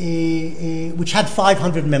 which had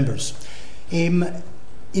 500 members.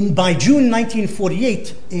 By June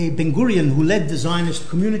 1948, Ben-Gurion, who led the Zionist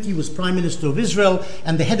community, was Prime Minister of Israel,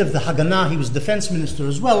 and the head of the Haganah, he was Defense Minister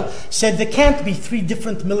as well, said there can't be 3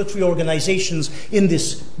 different military organizations in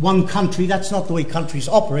this one country. That's not the way countries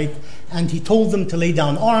operate. And he told them to lay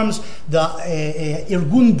down arms. The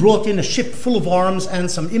Irgun brought in a ship full of arms and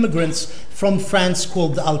some immigrants from France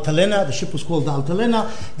called the Altalena. The ship was called the Altalena.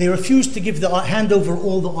 They refused to hand over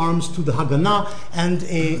all the arms to the Haganah, and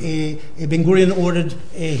Ben-Gurion ordered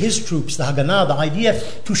his troops, the Haganah, the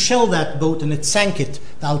IDF, to shell that boat, and it sank it,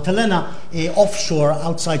 the Altalena, offshore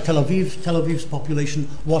outside Tel Aviv, Tel Aviv's population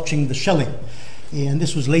watching the shelling. And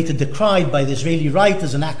this was later decried by the Israeli right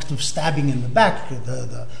as an act of stabbing in the back.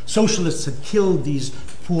 The socialists had killed these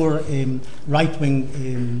poor right-wing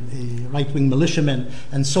militiamen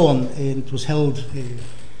and so on. And it was held,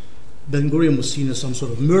 Ben-Gurion was seen as some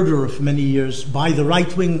sort of murderer for many years by the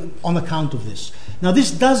right wing on account of this. Now,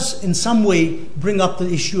 this does in some way bring up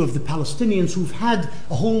the issue of the Palestinians, who've had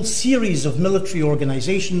a whole series of military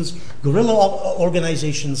organizations, guerrilla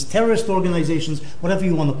organizations, terrorist organizations, whatever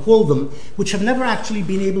you want to call them, which have never actually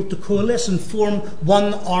been able to coalesce and form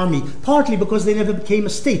one army, partly because they never became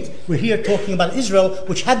a state. We're here talking about Israel,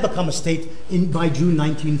 which had become a state by June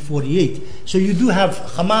 1948. So you do have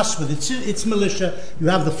Hamas with its militia, you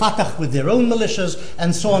have the Fatah with their own militias,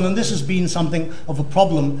 and so on, and this has been something of a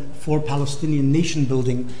problem for Palestinian nation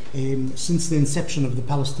building since the inception of the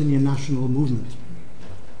Palestinian national movement.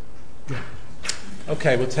 Yeah.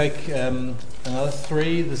 Okay, we'll take another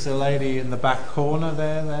 3. There's a lady in the back corner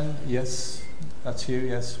there then. Yes, that's you,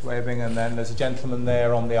 yes, waving. And then there's a gentleman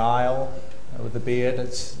there on the aisle with the beard.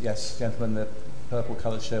 Yes, gentleman in the purple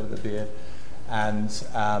coloured shirt with the beard. And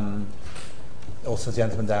also a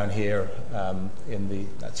gentleman down here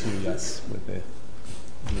that's you, yes, with the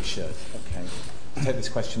blue shirt. Okay. I'll take this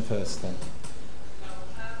question first then.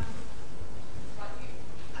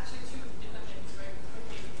 Actually, 2 different things very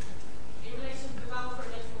quickly. In relation to the vow for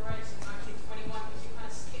national rights in 1921, because you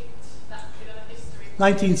kind of skipped that bit of history.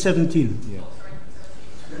 1917. Yeah. Oh, sorry,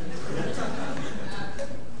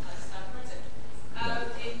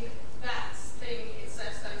 1917. In that thing, it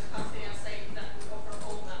says that it's Palestinian state that would offer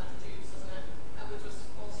all that to Jews, doesn't it? And which was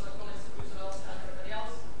also acknowledged to Roosevelt and everybody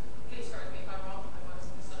else. Please correct me if I'm wrong. I might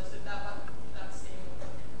have misunderstood that, but that's the.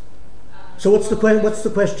 So what's the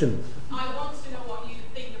question? I want to know what you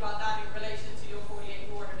think about that in relation to your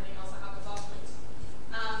 48 war and everything else that happens afterwards.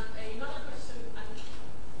 And another question, and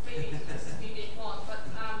maybe this is me being blunt, but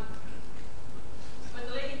when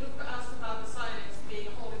the lady who asked about the silence being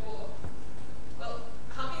a holy war, well,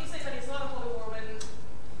 how can you say that it's not a holy war when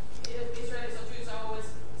Israelis or Jews are always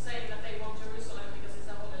saying that they want Jerusalem because it's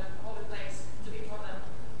a holy place to be for them?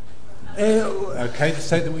 Okay,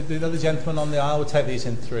 so the other gentleman on the aisle, we'll take these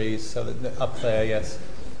in 3s. So that up there, yes,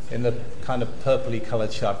 in the kind of purpley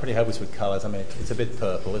coloured shirt. I'm pretty hopeless with colours. I mean, it's a bit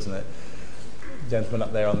purple, isn't it? Gentleman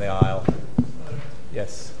up there on the aisle.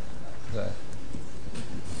 Yes. There.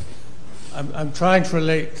 I'm trying to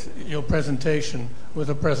relate your presentation with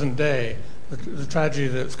the present day, the tragedy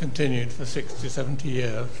that's continued for 60, 70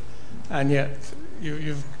 years, and yet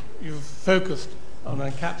you've focused on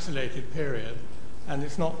an encapsulated period, and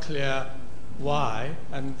it's not clear why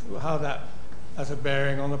and how that has a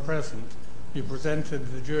bearing on the present. You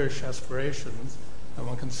presented the Jewish aspirations, and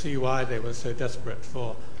one can see why they were so desperate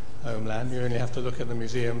for homeland. You only have to look at the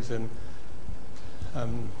museums in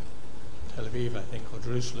Tel Aviv, I think, or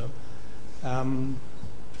Jerusalem. Sorry,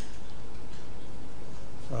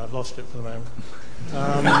 I've lost it for the moment.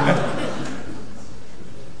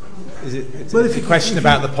 It's a question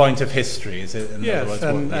about the point of history, is it? Yes,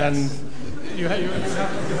 and you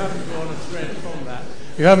haven't drawn a thread from that.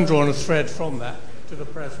 You haven't drawn a thread from that to the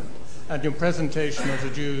present. And your presentation of the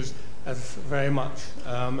Jews as very much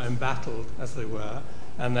embattled, as they were,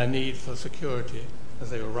 and their need for security, as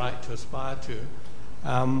they were right to aspire to.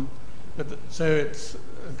 So it's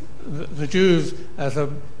the Jews as a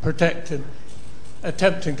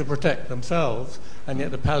attempting to protect themselves, and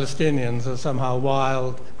yet the Palestinians are somehow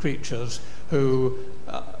wild creatures who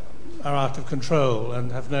are out of control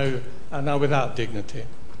and are now without dignity.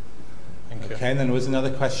 Thank you. Okay, and then there was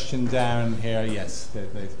another question down here. Yes, the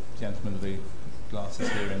gentleman with the glasses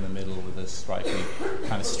here in the middle with a stripy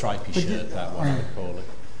shirt, that one I would call it.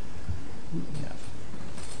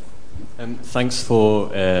 Yeah. Thanks for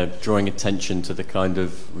drawing attention to the kind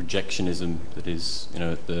of rejectionism that is,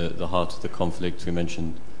 at the heart of the conflict. We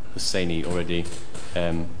mentioned Husseini already,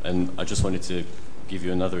 and I just wanted to give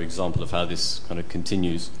you another example of how this kind of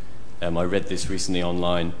continues. I read this recently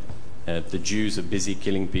online. The Jews are busy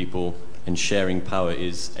killing people, and sharing power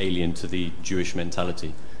is alien to the Jewish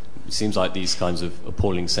mentality. It seems like these kinds of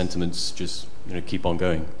appalling sentiments just keep on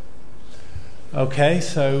going. Okay,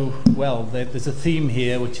 so, well, there's a theme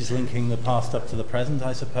here which is linking the past up to the present,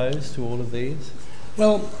 I suppose, to all of these.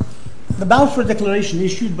 Well, the Balfour Declaration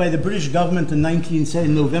issued by the British government in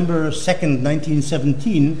November 2nd,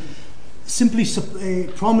 1917, simply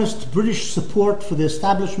promised British support for the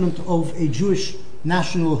establishment of a Jewish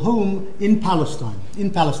national home in Palestine.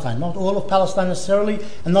 Not all of Palestine necessarily,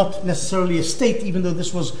 and not necessarily a state, even though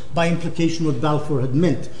this was by implication what Balfour had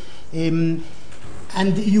meant.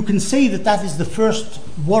 And you can say that is the first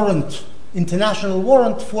international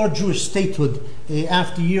warrant for Jewish statehood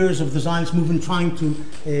after years of the Zionist movement trying to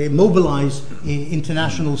mobilize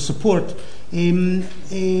international support. And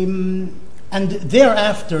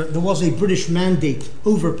thereafter, there was a British mandate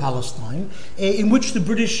over Palestine in which the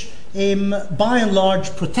British, by and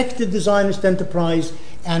large, protected the Zionist enterprise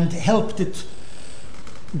and helped it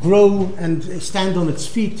grow and stand on its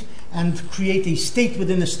feet and create a state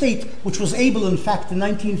within a state, which was able, in fact, in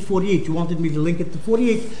 1948, you wanted me to link it to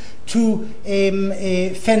 48, to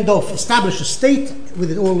establish a state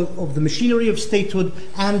with all of the machinery of statehood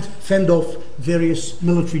and fend off various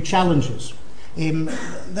military challenges.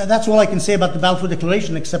 That's all I can say about the Balfour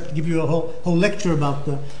Declaration, except to give you a whole lecture about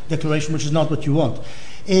the Declaration, which is not what you want.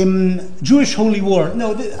 Jewish Holy War.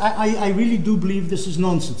 No, I really do believe this is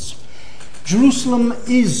nonsense. Jerusalem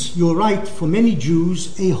is, you're right, for many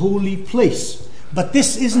Jews, a holy place. But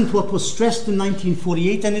this isn't what was stressed in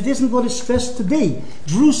 1948, and it isn't what is stressed today.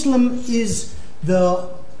 Jerusalem is the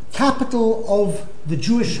capital of the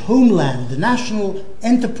Jewish homeland, the national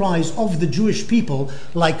enterprise of the Jewish people,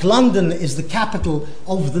 like London is the capital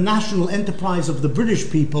of the national enterprise of the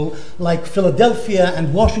British people, like Philadelphia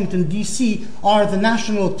and Washington, D.C. are the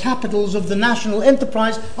national capitals of the national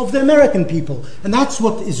enterprise of the American people. And that's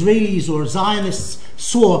what Israelis or Zionists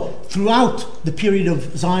saw throughout the period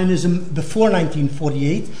of Zionism before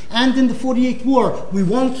 1948 and in the 48 war. We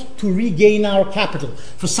want to regain our capital.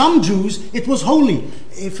 For some Jews, it was holy.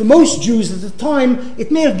 For most Jews at the time,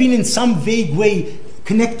 it may have been in some vague way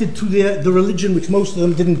connected to the religion which most of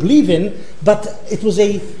them didn't believe in, but it was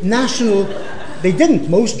a national... They didn't.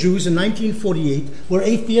 Most Jews in 1948 were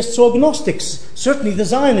atheists or agnostics. Certainly the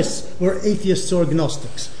Zionists were atheists or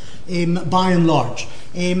agnostics, by and large.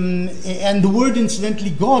 And the word, incidentally,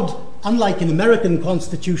 God, unlike in American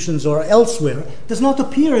constitutions or elsewhere, does not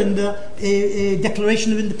appear in the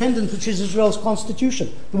Declaration of Independence, which is Israel's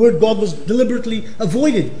constitution. The word God was deliberately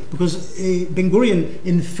avoided because Ben-Gurion,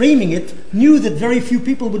 in framing it, knew that very few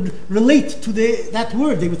people would relate to that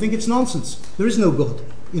word. They would think it's nonsense. There is no God,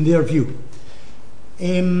 in their view.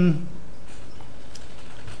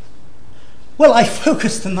 Well, I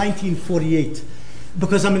focused on 1948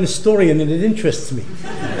 because I'm an historian and it interests me.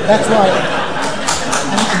 That's why.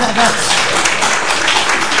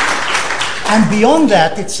 And beyond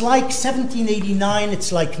that, it's like 1789,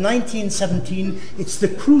 it's like 1917. It's the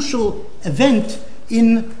crucial event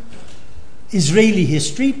in Israeli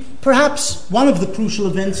history, perhaps one of the crucial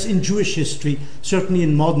events in Jewish history, certainly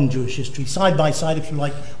in modern Jewish history, side by side, if you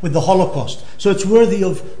like, with the Holocaust. So it's worthy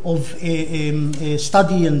of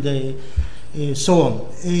study and so on.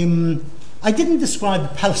 I didn't describe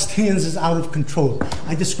the Palestinians as out of control.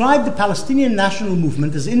 I described the Palestinian national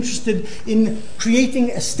movement as interested in creating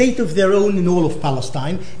a state of their own in all of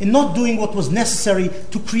Palestine, in not doing what was necessary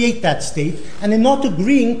to create that state, and in not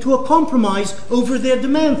agreeing to a compromise over their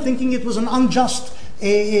demand, thinking it was an unjust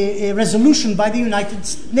a resolution by the United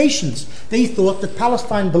Nations. They thought that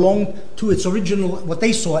Palestine belonged to its original, what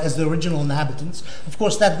they saw as the original inhabitants. Of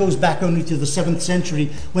course, that goes back only to the 7th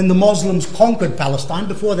century when the Muslims conquered Palestine.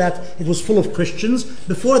 Before that, it was full of Christians.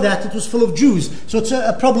 Before that, it was full of Jews. So it's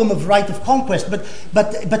a problem of right of conquest. But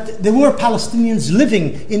there were Palestinians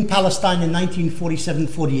living in Palestine in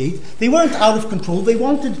 1947-48. They weren't out of control. They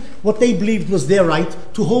wanted what they believed was their right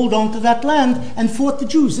to hold on to that land and fought the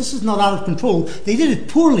Jews. This is not out of control. They did did it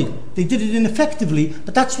poorly. They did it ineffectively,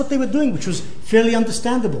 but that's what they were doing, which was fairly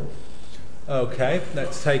understandable. Okay,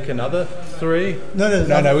 let's take another 3.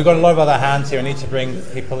 No. We've got a lot of other hands here. I need to bring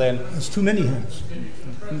people in. There's too many hands.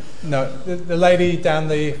 No, the lady down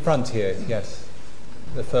the front here, yes.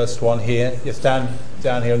 The first one here, yes, down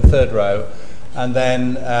here in the 3rd row. And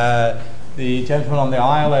then the gentleman on the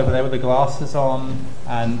aisle over there with the glasses on.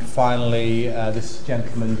 And finally, this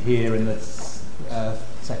gentleman here in the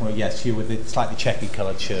second row, yes, you with the slightly checky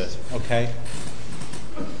coloured shirt. Okay.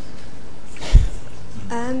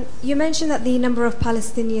 You mentioned that the number of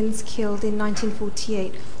Palestinians killed in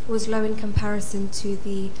 1948 was low in comparison to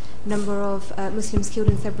the number of Muslims killed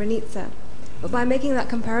in Srebrenica. But by making that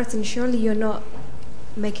comparison, surely you're not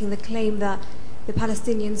making the claim that the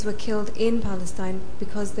Palestinians were killed in Palestine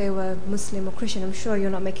because they were Muslim or Christian. I'm sure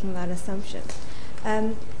you're not making that assumption.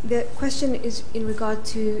 The question is in regard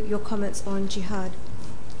to your comments on jihad.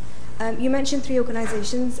 You mentioned 3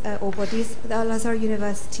 organizations or bodies, the Al-Azhar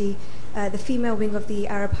University, the female wing of the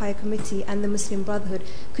Arab High Committee, and the Muslim Brotherhood.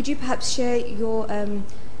 Could you perhaps share your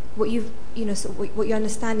what your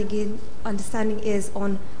understanding is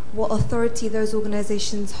on what authority those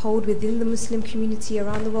organizations hold within the Muslim community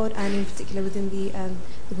around the world, and in particular within the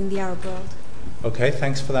Arab world? Okay,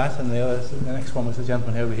 thanks for that. And the next one was the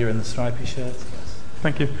gentleman over here in the stripy shirt. Yes.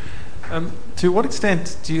 Thank you. To what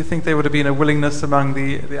extent do you think there would have been a willingness among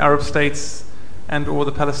the Arab states and or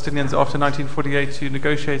the Palestinians after 1948 to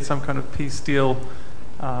negotiate some kind of peace deal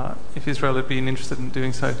if Israel had been interested in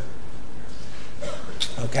doing so?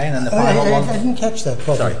 Okay, and then the final one. I didn't catch that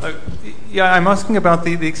properly. Sorry. Yeah, I'm asking about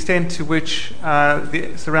the extent to which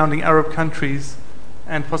the surrounding Arab countries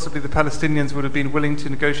and possibly the Palestinians would have been willing to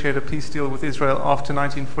negotiate a peace deal with Israel after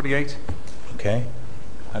 1948. Okay.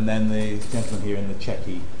 And then the gentleman here in the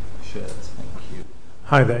checky shirt. Thank you.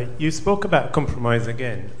 Hi there. You spoke about compromise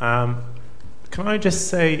again. Can I just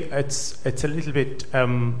say it's a little bit...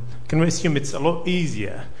 can we assume it's a lot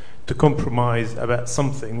easier to compromise about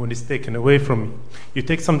something when it's taken away from you? You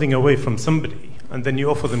take something away from somebody and then you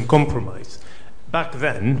offer them compromise. Back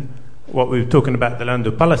then, what we were talking about, the land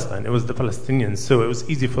of Palestine, it was the Palestinians, so it was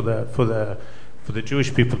easy for the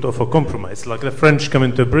Jewish people to offer compromise. Like the French come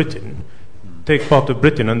into Britain, take part of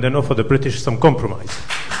Britain, and then offer the British some compromise.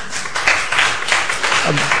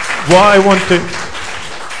 What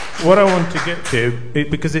I want to get to,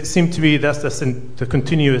 because it seemed to me that's the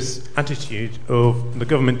continuous attitude of the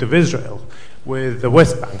government of Israel with the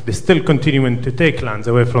West Bank. They're still continuing to take lands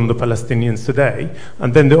away from the Palestinians today,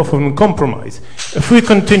 and then they offer them compromise. If we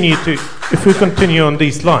continue on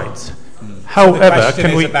these lines, however,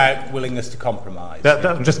 can we? The question is about willingness to compromise.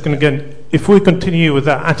 I'm just going to get. If we continue with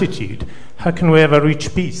that attitude, how can we ever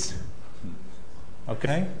reach peace?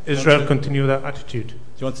 Okay. Israel continue that attitude. Do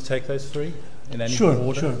you want to take those 3 in any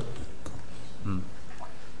order? Sure.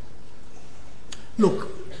 Look,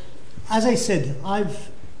 as I said, I've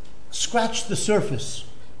scratched the surface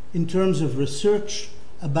in terms of research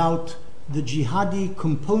about the jihadi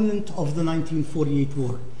component of the 1948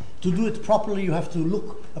 war. To do it properly, you have to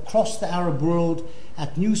look across the Arab world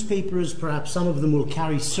at newspapers. Perhaps some of them will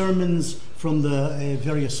carry sermons from the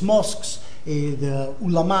various mosques, the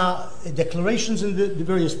ulama declarations in the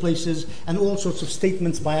various places, and all sorts of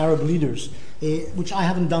statements by Arab leaders, which I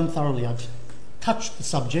haven't done thoroughly. I've touched the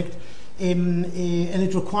subject, and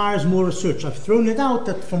it requires more research. I've thrown it out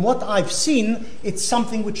that from what I've seen, it's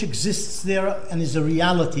something which exists there and is a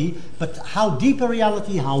reality, but how deep a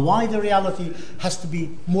reality, how wide a reality, has to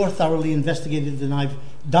be more thoroughly investigated than I've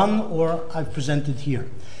done or I've presented here.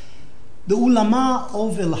 The ulama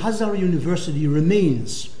of Al-Azhar University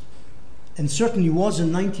remains, and certainly was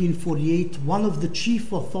in 1948, one of the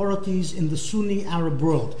chief authorities in the Sunni Arab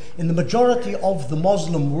world. In the majority of the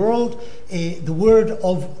Muslim world, the word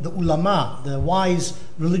of the ulama, the wise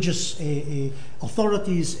religious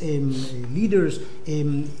authorities, leaders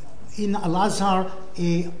in Al-Azhar,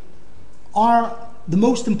 are the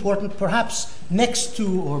most important, perhaps next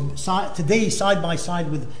to or today side by side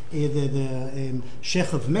with the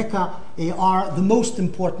Sheikh of Mecca, are the most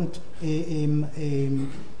important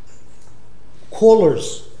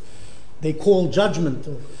callers. They call judgment,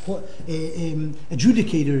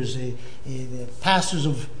 adjudicators, passers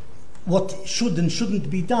of what should and shouldn't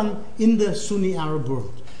be done in the Sunni Arab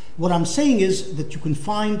world. What I'm saying is that you can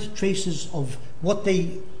find traces of what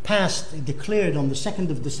they passed, declared on the 2nd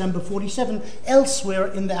of December 47 elsewhere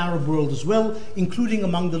in the Arab world as well, including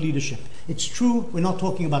among the leadership. It's true, we're not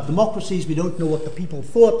talking about democracies, we don't know what the people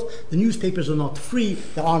thought, the newspapers are not free,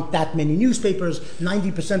 there aren't that many newspapers,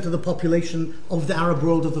 90% of the population of the Arab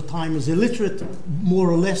world at the time is illiterate, more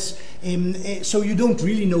or less, so you don't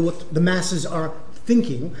really know what the masses are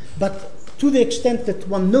thinking, but to the extent that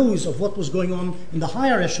one knows of what was going on in the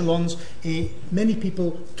higher echelons, many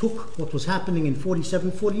people took what was happening in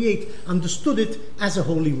 47, 48, understood it as a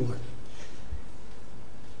holy war.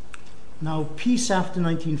 Now, peace after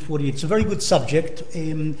 1948. It's a very good subject,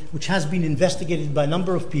 which has been investigated by a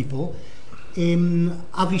number of people.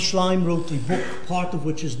 Avi Schleim wrote a book, part of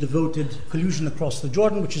which is devoted, Collusion Across the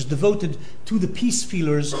Jordan, which is devoted to the peace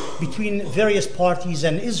feelers between various parties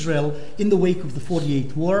and Israel in the wake of the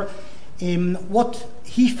 48 war. What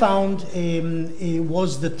he found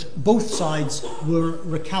was that both sides were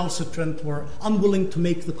recalcitrant, were unwilling to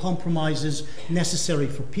make the compromises necessary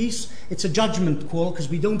for peace. It's a judgment call because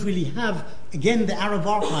we don't really have, again, the Arab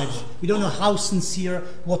archives. We don't know how sincere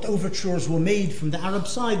what overtures were made from the Arab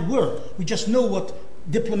side were. We just know what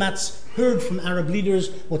diplomats heard from Arab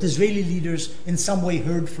leaders, what Israeli leaders in some way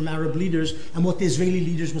heard from Arab leaders, and what the Israeli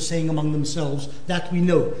leaders were saying among themselves. That we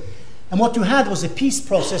know. And what you had was a peace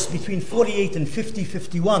process between 48 and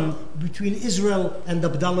 50-51 between Israel and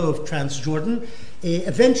Abdullah of Transjordan.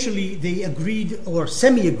 Eventually, they agreed, or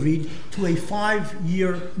semi-agreed, to a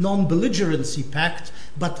 5-year non-belligerency pact,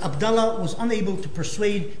 but Abdullah was unable to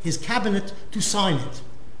persuade his cabinet to sign it.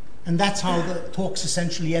 And that's how the talks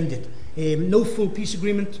essentially ended. No full peace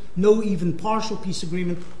agreement, no even partial peace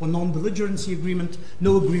agreement or non-belligerency agreement,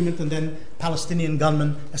 no agreement, and then Palestinian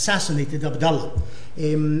gunmen assassinated Abdullah.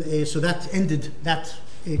 So that ended that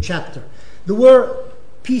chapter. There were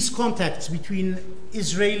peace contacts between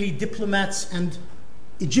Israeli diplomats and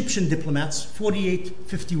Egyptian diplomats,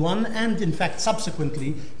 48-51, and in fact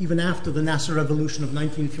subsequently, even after the Nasser Revolution of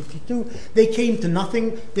 1952, they came to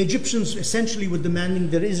nothing. The Egyptians essentially were demanding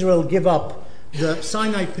that Israel give up the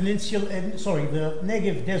Sinai Peninsula, the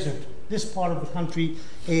Negev Desert, this part of the country,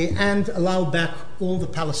 and allow back all the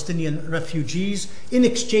Palestinian refugees in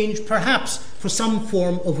exchange, perhaps, for some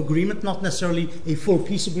form of agreement, not necessarily a full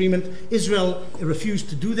peace agreement. Israel refused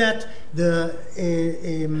to do that. The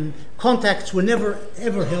contacts were never,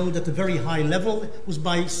 ever held at a very high level. It was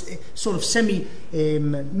by sort of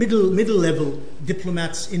middle-level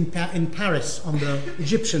diplomats in Paris on the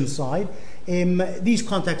Egyptian side. These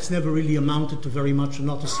contacts never really amounted to very much, or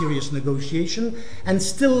not a serious negotiation. And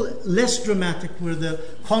still less dramatic were the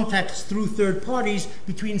contacts through third parties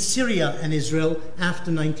between Syria and Israel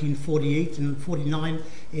after 1948. In 1949,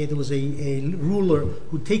 there was a ruler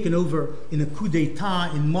who'd taken over in a coup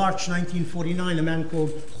d'etat in March 1949, a man called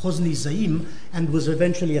Hosni Zaim, and was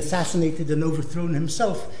eventually assassinated and overthrown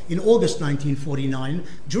himself in August 1949.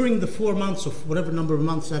 During the 4 months, of whatever number of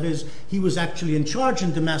months that is, he was actually in charge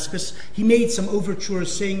in Damascus. He made some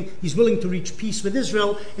overtures saying he's willing to reach peace with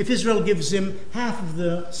Israel if Israel gives him half of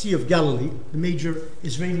the Sea of Galilee, the major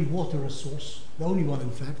Israeli water resource, the only one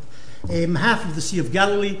in fact, half of the Sea of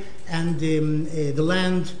Galilee, and the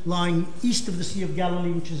land lying east of the Sea of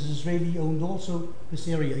Galilee, which is Israeli-owned also, this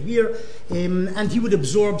area here, and he would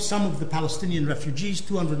absorb some of the Palestinian refugees,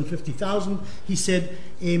 250,000, he said.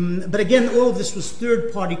 But again, all of this was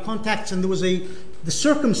third-party contacts, and there was the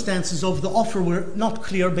circumstances of the offer were not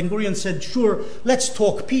clear. Ben-Gurion said, sure, let's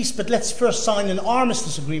talk peace, but let's first sign an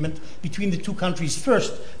armistice agreement between the two countries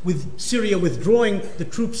first, with Syria withdrawing the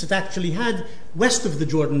troops it actually had west of the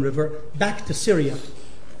Jordan River back to Syria,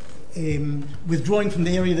 withdrawing from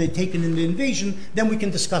the area they'd taken in the invasion. Then we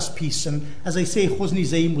can discuss peace. And as I say, Hosni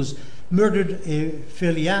Zaim was murdered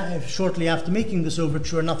fairly shortly after making this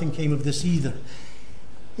overture. Nothing came of this either.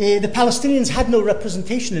 The Palestinians had no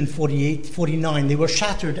representation in 48, 49. They were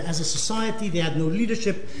shattered as a society. They had no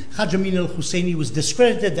leadership. Haj Amin al-Husseini was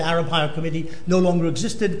discredited. The Arab Higher Committee no longer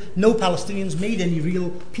existed. No Palestinians made any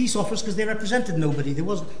real peace offers because they represented nobody. There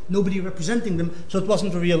was nobody representing them, so it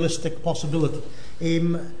wasn't a realistic possibility.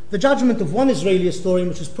 The judgment of one Israeli historian,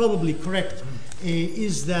 which is probably correct,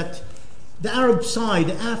 is that the Arab side,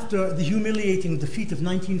 after the humiliating defeat of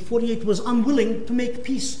 1948, was unwilling to make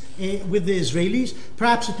peace with the Israelis.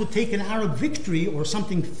 Perhaps it would take an Arab victory or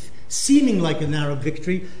something seeming like an Arab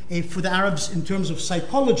victory for the Arabs in terms of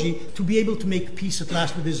psychology to be able to make peace at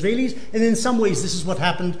last with the Israelis. And in some ways, this is what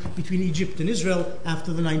happened between Egypt and Israel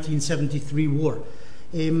after the 1973 war.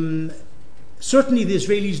 Certainly the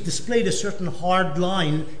Israelis displayed a certain hard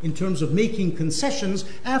line in terms of making concessions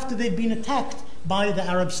after they'd been attacked by the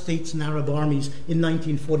Arab states and Arab armies in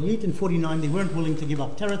 1948 and 49. They weren't willing to give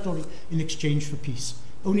up territory in exchange for peace.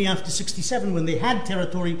 Only after 67, when they had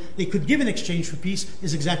territory they could give in exchange for peace,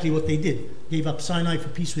 is exactly what they did. Gave up Sinai for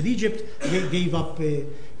peace with Egypt, gave up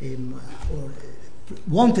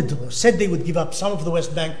wanted or said they would give up some of the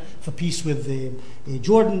West Bank for peace with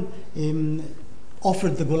Jordan,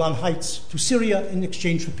 offered the Golan Heights to Syria in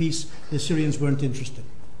exchange for peace. The Syrians weren't interested.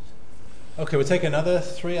 Okay, we'll take another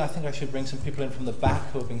three. I think I should bring some people in from the back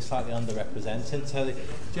who are being slightly underrepresented. So the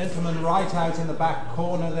gentleman right out in the back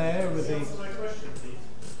corner there with the...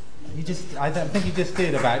 I don't think he just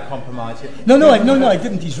did about compromise. No, I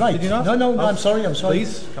didn't. He's right. Did you not? No, I'm sorry.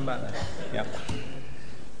 Please, come back there. Yeah.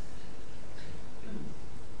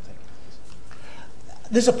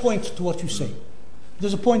 There's a point to what you say.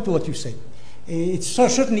 It's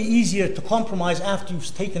certainly easier to compromise after you've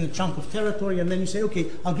taken a chunk of territory and then you say, okay,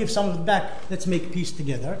 I'll give some of it back, let's make peace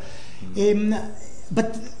together.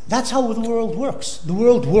 But that's how the world works. The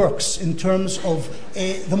world works in terms of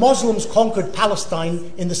the Muslims conquered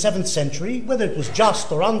Palestine in the 7th century, whether it was just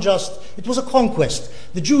or unjust, it was a conquest.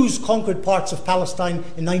 The Jews conquered parts of Palestine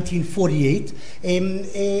in 1948.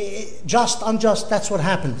 Just, unjust, that's what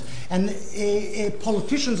happened. And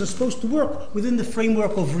politicians are supposed to work within the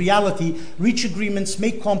framework of reality, reach agreements,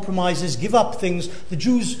 make compromises, give up things. The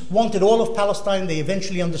Jews wanted all of Palestine. They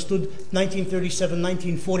eventually understood 1937,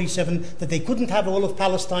 1947 that they couldn't have all of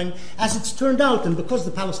Palestine. As it's turned out, and because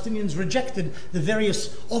the Palestinians rejected the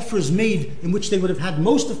various offers made in which they would have had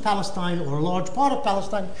most of Palestine or a large part of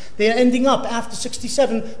Palestine, they are ending up after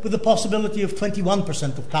 67 with the possibility of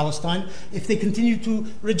 21% of Palestine. If they continue to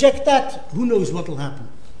reject that, who knows what will happen.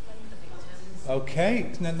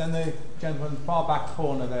 Okay, and then the gentleman far back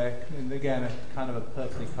corner there, and again a kind of a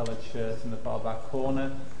purpley coloured shirt in the far back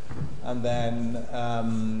corner. And then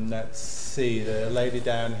let's see, the lady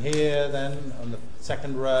down here then on the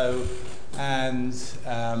second row, and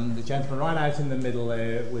the gentleman right out in the middle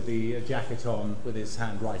there with the jacket on with his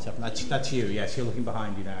hand right up. And that's you, yes, you're looking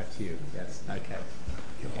behind you now, it's you, yes, okay.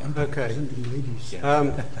 Okay.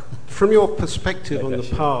 From your perspective on the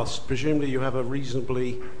past, presumably you have a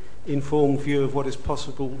reasonably informed view of what is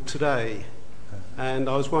possible today. And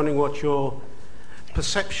I was wondering what your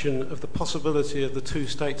perception of the possibility of the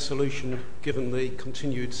two-state solution, given the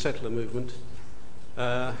continued settler movement,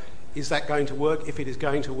 is that going to work? If it is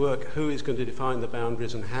going to work, who is going to define the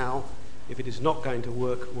boundaries and how? If it is not going to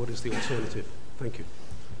work, what is the alternative? Thank you.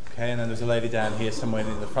 Okay, and then there's a lady down here somewhere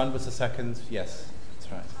in the front. Was a second? Yes,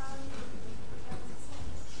 that's right.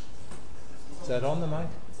 Is that on the mic?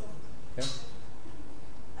 Okay.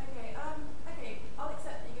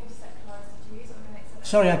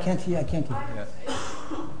 Sorry, I can't hear. Yeah.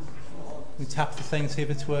 We tap the thing, see if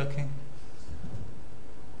it's working.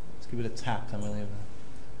 Let's give it a tap, then we'll hear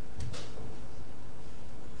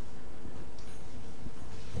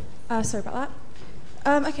that. Sorry about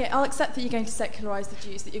that. Okay, I'll accept that you're going to secularize the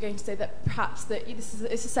Jews, that you're going to say that perhaps that it's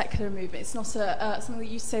a secular movement, it's not something that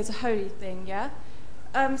you say is a holy thing, yeah?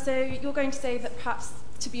 So you're going to say that perhaps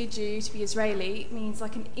to be a Jew, to be Israeli, means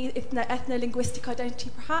like an ethno-linguistic identity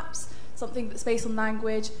perhaps, something that's based on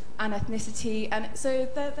language and ethnicity, and so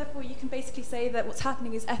therefore you can basically say that what's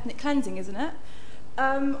happening is ethnic cleansing, isn't it?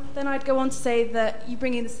 Then I'd go on to say that you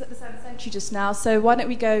bring in the 7th century just now, so why don't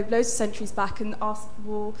we go loads of centuries back and ask,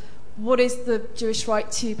 well, what is the Jewish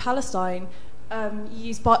right to Palestine? You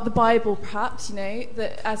use the Bible, perhaps,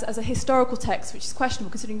 that as a historical text, which is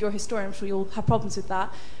questionable, considering you're a historian, I'm sure you'll have problems with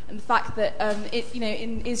that. And the fact that,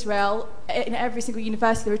 in Israel, in every single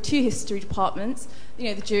university, there are two history departments,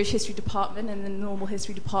 the Jewish history department and the normal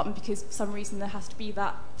history department, because for some reason there has to be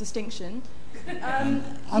that distinction.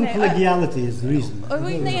 Uncollegiality is the reason. At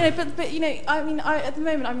the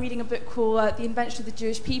moment I'm reading a book called The Invention of the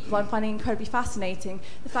Jewish People. I'm finding incredibly fascinating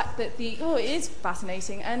the fact that it is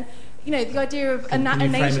fascinating, and the idea of a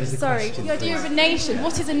nation. Sorry, the idea of a nation.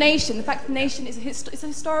 What is a nation? The fact that a nation is it's a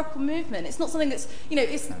historical movement. It's not something that's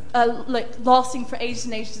it's lasting for ages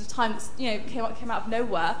and ages of time. That's came out of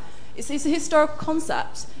nowhere. It's a historical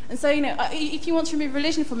concept. And so, if you want to remove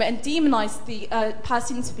religion from it and demonize the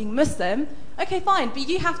Palestinians for being Muslim, okay, fine. But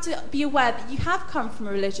you have to be aware that you have come from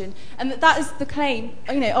a religion, and that is the claim,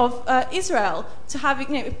 of Israel to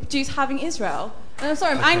having, Jews having Israel. And I'm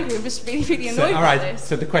sorry, I'm angry. I'm just really, really annoyed all right, by this.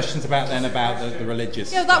 So the question's about the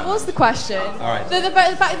religious. Yeah, that was the question. All right. Okay. The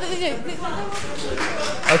fact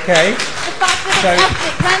that it's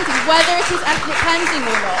ethnic cleansing, whether it is ethnic cleansing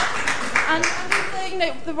or not, and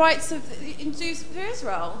the rights of Jews for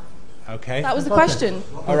Israel. Okay. That was the question.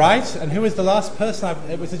 All right. And who was the last person?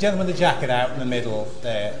 It was the gentleman with the jacket out in the middle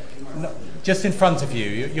there, just in front of you.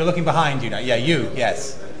 You're looking behind you now. Yeah, you.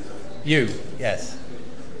 Yes. You. Yes.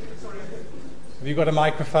 Have you got a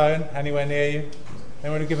microphone anywhere near you?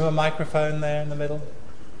 Anyone give him a microphone there in the middle?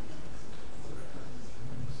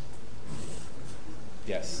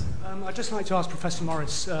 Yes. I'd just like to ask Professor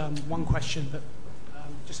Morris one question, but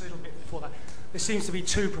just a little bit before that. There seems to be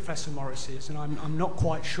two Professor Morrises, and I'm not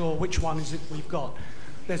quite sure which one is it we've got.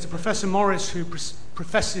 There's a Professor Morris who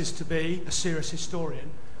professes to be a serious historian,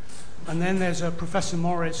 And then there's a Professor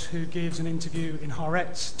Morris who gives an interview in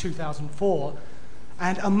Haaretz 2004,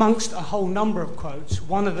 and amongst a whole number of quotes,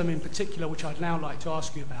 one of them in particular, which I'd now like to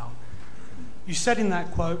ask you about, you said in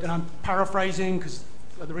that quote, and I'm paraphrasing because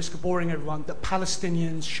at the risk of boring everyone, that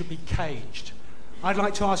Palestinians should be caged. I'd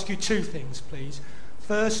like to ask you two things, please.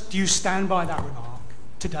 First, do you stand by that remark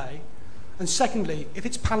today? And secondly, if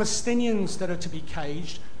it's Palestinians that are to be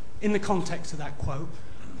caged, in the context of that quote,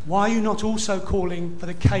 why are you not also calling for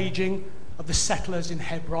the caging of the settlers in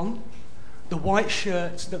Hebron, the white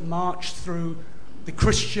shirts that marched through the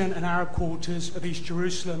Christian and Arab quarters of East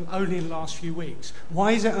Jerusalem only in the last few weeks?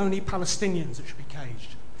 Why is it only Palestinians that should be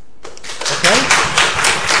caged? Okay.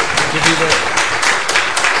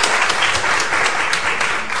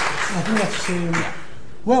 I think that's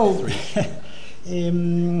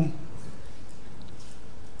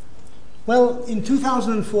well, in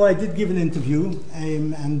 2004 I did give an interview,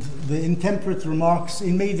 and the intemperate remarks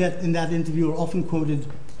in that interview are often quoted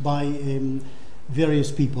by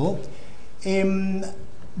various people.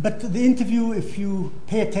 But the interview, if you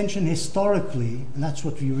pay attention historically, and that's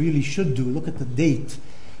what we really should do, look at the date,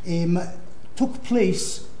 took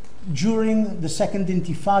place during the Second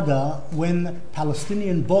Intifada, when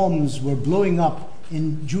Palestinian bombs were blowing up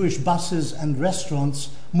in Jewish buses and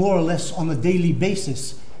restaurants more or less on a daily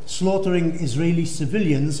basis, slaughtering Israeli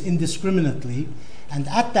civilians indiscriminately. And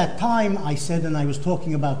at that time I said, and I was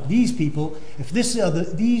talking about these people, if these are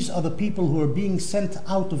the people who are being sent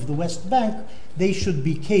out of the West Bank, they should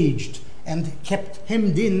be caged and kept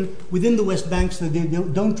hemmed in within the West Bank so that they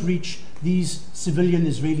don't reach these civilian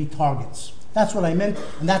Israeli targets. That's what I meant,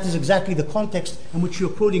 and that is exactly the context in which you're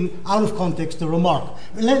quoting out of context the remark.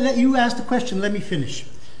 You asked the question, let me finish.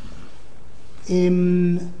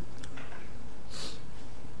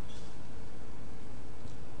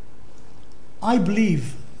 I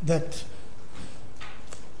believe that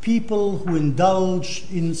people who indulge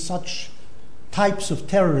in such types of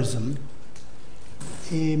terrorism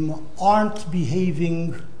aren't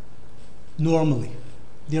behaving normally.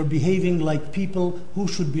 They're behaving like people who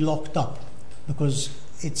should be locked up, because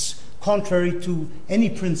it's contrary to any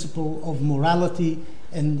principle of morality,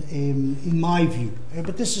 and in my view.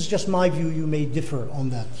 But this is just my view. You may differ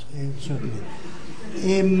on that, certainly.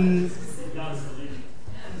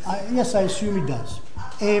 Yes, I assume he does.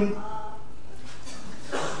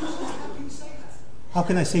 How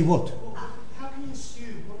can I say what? How can you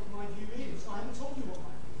assume what my view is? I haven't told you what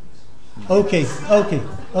my view is.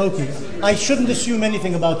 Okay. I shouldn't assume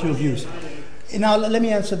anything about your views. Now, let me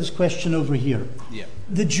answer this question over here. Yeah.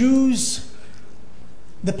 The Jews,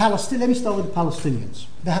 let me start with the Palestinians.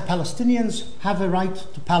 The Palestinians have a right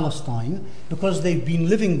to Palestine because they've been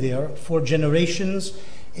living there for generations.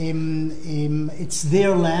 It's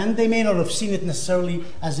their land. They may not have seen it necessarily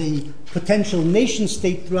as a potential nation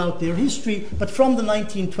state throughout their history, but from the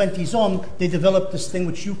 1920s on, they developed this thing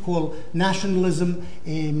which you call nationalism.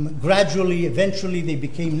 Gradually, eventually, they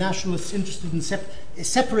became nationalists, interested in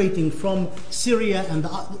separating from Syria and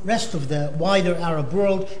the rest of the wider Arab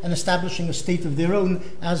world and establishing a state of their own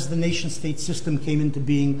as the nation-state system came into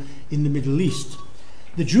being in the Middle East.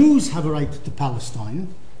 The Jews have a right to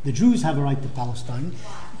Palestine. The Jews have a right to Palestine.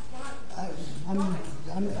 I'm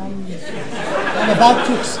about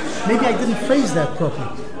to, maybe I didn't phrase that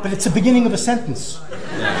properly, but it's the beginning of a sentence,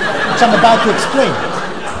 which I'm about to explain.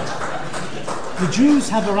 The Jews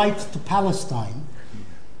have a right to Palestine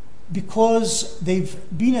because they've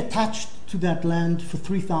been attached to that land for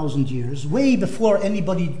 3,000 years, way before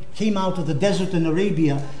anybody came out of the desert in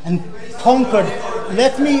Arabia and conquered.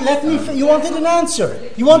 You wanted an answer.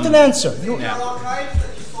 You want an answer.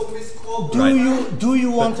 Do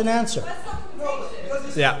you want an answer?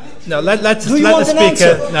 Yeah. No. Let the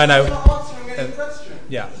speaker.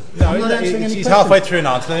 Yeah. No. He's halfway through an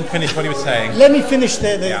answer. Let him finish what he was saying. Let me finish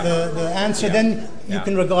the answer. Yeah. Then you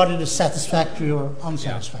can regard it as satisfactory or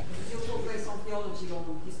unsatisfactory. It's your place on theology or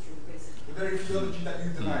on history, basically. The very theology that you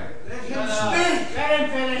deny. Let him speak. Let him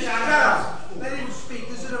finish. Let him speak.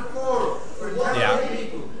 This is a forum for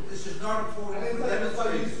people. This is not a forum.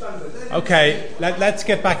 Okay, let's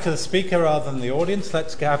get back to the speaker rather than the audience.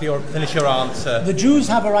 Let's finish your answer. The Jews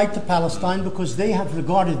have a right to Palestine because they have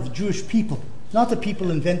regarded the Jewish people, not the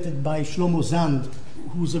people invented by Shlomo Zand,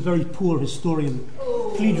 who's a very poor historian.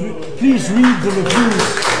 Please read the reviews.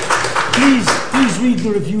 Please read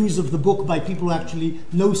the reviews of the book by people who actually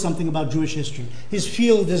know something about Jewish history. His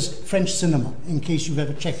field is French cinema, in case you've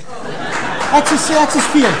ever checked. That's his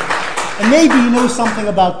field. And maybe he knows something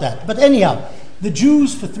about that. But anyhow, the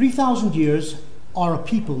Jews for 3,000 years are a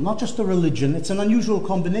people, not just a religion. It's an unusual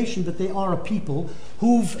combination, but they are a people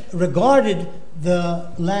who've regarded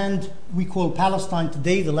the land we call Palestine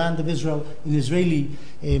today, the land of Israel in Israeli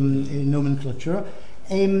nomenclature,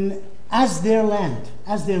 as their land,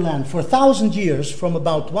 For 1,000 years, from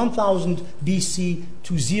about 1000 BC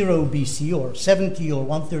to 0 BC, or 70 or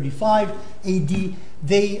 135 AD,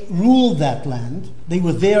 they ruled that land. They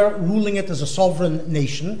were there ruling it as a sovereign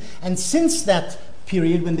nation. And since that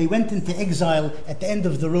period, when they went into exile at the end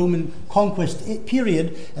of the Roman conquest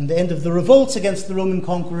period and the end of the revolts against the Roman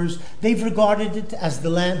conquerors, they've regarded it as the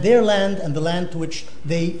land, their land, and the land to which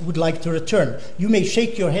they would like to return. You may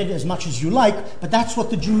shake your head as much as you like, but that's what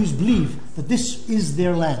the Jews believe, that this is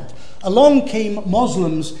their land. Along came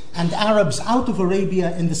Muslims and Arabs out of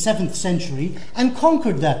Arabia in the 7th century and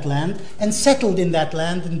conquered that land and settled in that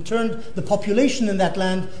land and turned the population in that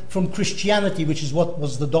land from Christianity, which is what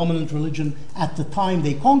was the dominant religion at the time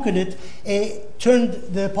they conquered it, turned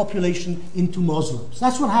the population into Muslims.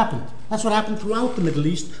 That's what happened. That's what happened throughout the Middle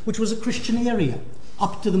East, which was a Christian area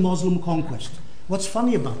up to the Muslim conquest. What's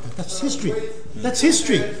funny about that? That's history. That's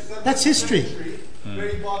history. That's history.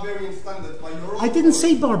 Very barbarian standard by your own. I didn't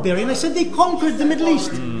say barbarian. I said they conquered the Middle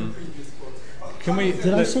East. Can we?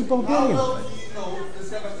 Did I say barbarian? How well do you know the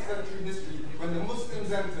 7th century history when the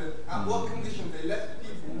Muslims entered? At what conditions they left the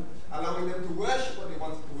people, allowing them to worship what they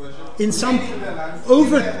wanted to worship? In some their lands,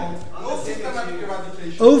 over their homes, no systematic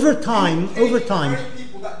eradication. over time. The very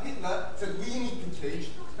people that Hitler said we need to change.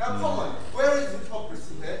 Now come on, where is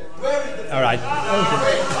hypocrisy here? Where is the? All right.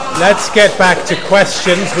 Let's get back to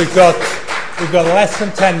questions. We've got less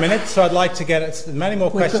than 10 minutes, so I'd like to get as many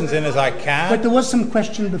more questions in as I can. But there was some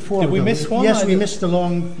question before. Did we miss one? Yes, we missed a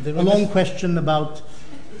long question about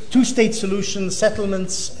two-state solutions,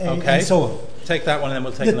 settlements, and so on. Take that one, and then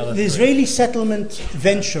we'll take another. The Israeli settlement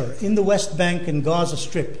venture in the West Bank and Gaza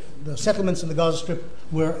Strip, the settlements in the Gaza Strip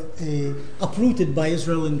were uprooted by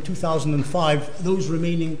Israel in 2005. Those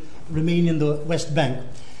remain in the West Bank,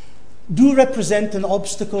 do represent an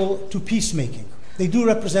obstacle to peacemaking. They do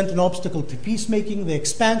represent an obstacle to peacemaking. The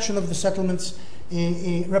expansion of the settlements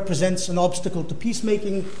represents an obstacle to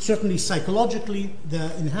peacemaking. Certainly psychologically,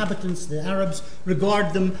 the inhabitants, the Arabs,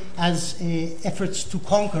 regard them as efforts to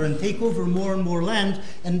conquer and take over more and more land,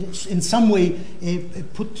 and in some way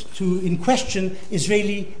put in question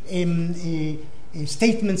Israeli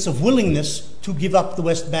statements of willingness to give up the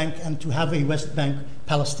West Bank and to have a West Bank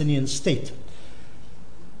Palestinian state.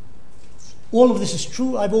 All of this is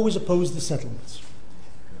true. I've always opposed the settlements.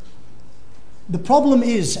 The problem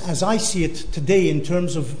is, as I see it today in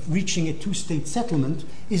terms of reaching a two-state settlement,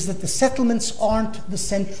 is that the settlements aren't the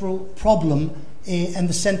central problem and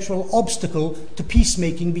the central obstacle to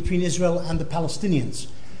peacemaking between Israel and the Palestinians.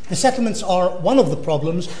 The settlements are one of the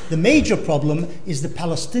problems. The major problem is the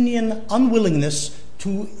Palestinian unwillingness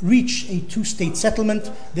to reach a two-state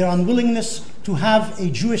settlement, their unwillingness to have a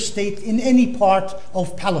Jewish state in any part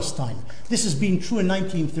of Palestine. This has been true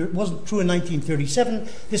wasn't true in 1937.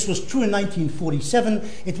 This was true in 1947.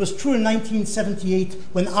 It was true in 1978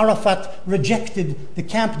 when Arafat rejected the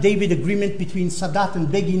Camp David agreement between Sadat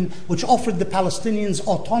and Begin, which offered the Palestinians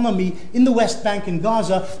autonomy in the West Bank and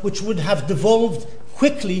Gaza, which would have devolved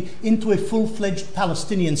quickly into a full-fledged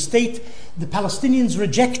Palestinian state. The Palestinians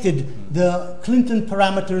rejected the Clinton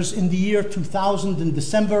parameters in the year 2000 in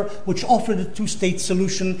December, which offered a two-state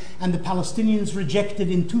solution, and the Palestinians rejected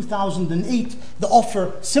in 2008 the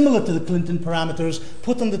offer similar to the Clinton parameters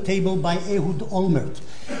put on the table by Ehud Olmert,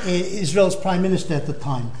 Israel's prime minister at the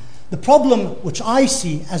time. The problem, which I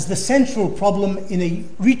see as the central problem in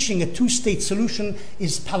reaching a two-state solution,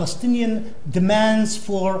 is Palestinian demands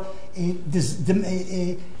for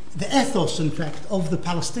the ethos, in fact, of the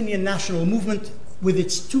Palestinian national movement with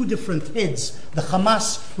its two different heads, the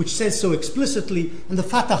Hamas, which says so explicitly, and the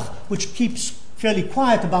Fatah, which keeps fairly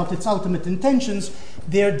quiet about its ultimate intentions,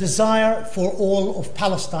 their desire for all of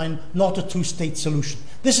Palestine, not a two-state solution.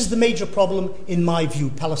 This is the major problem, in my view,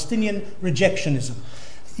 Palestinian rejectionism.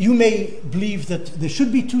 You may believe that there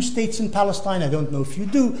should be two states in Palestine. I don't know if you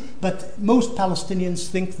do, but most Palestinians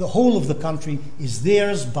think the whole of the country is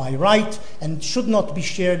theirs by right and should not be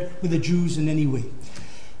shared with the Jews in any way.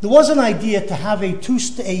 There was an idea to have a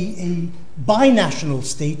binational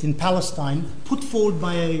state in Palestine put forward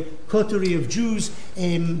by a coterie of Jews,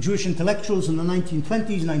 Jewish intellectuals in the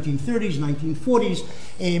 1920s, 1930s, 1940s.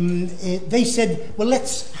 They said, well,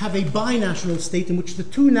 let's have a binational state in which the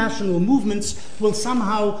two national movements will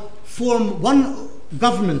somehow form one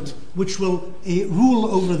government which will rule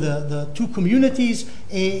over the two communities.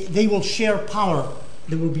 They will share power.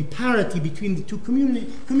 there will be parity between the two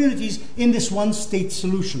communities in this one-state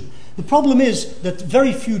solution. The problem is that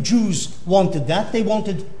very few Jews wanted that. They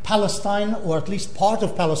wanted Palestine, or at least part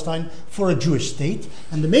of Palestine, for a Jewish state.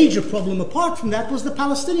 And the major problem apart from that was the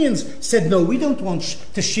Palestinians said, no, we don't want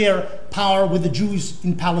to share power with the Jews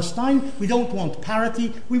in Palestine. We don't want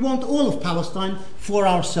parity. We want all of Palestine for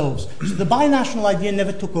ourselves. So the binational idea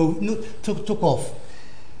never took off.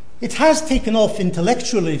 It has taken off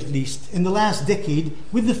intellectually, at least, in the last decade,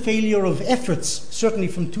 with the failure of efforts, certainly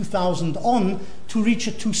from 2000 on, to reach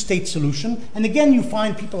a two-state solution. And again, you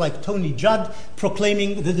find people like Tony Judd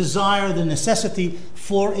proclaiming the desire, the necessity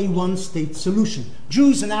for a one-state solution.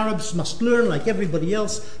 Jews and Arabs must learn, like everybody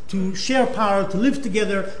else, to share power, to live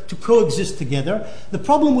together, to coexist together. The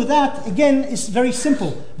problem with that, again, is very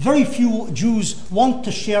simple. Very few Jews want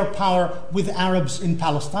to share power with Arabs in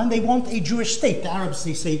Palestine. They want a Jewish state. The Arabs,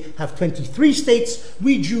 they say, have 23 states.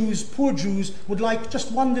 We Jews, poor Jews, would like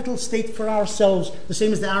just one little state for ourselves, the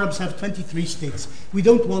same as the Arabs have 23 states. We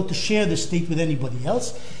don't want to share the state with anybody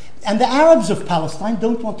else. And the Arabs of Palestine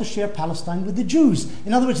don't want to share Palestine with the Jews.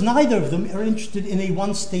 In other words, neither of them are interested in a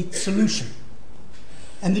one-state solution.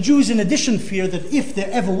 And the Jews, in addition, fear that if there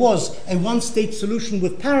ever was a one-state solution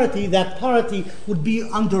with parity, that parity would be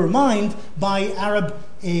undermined by Arab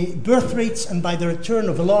birth rates and by the return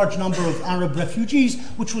of a large number of Arab refugees,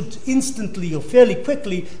 which would instantly or fairly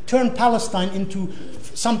quickly turn Palestine into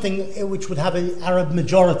something which would have an Arab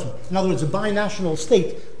majority. In other words, a binational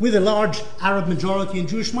state with a large Arab majority and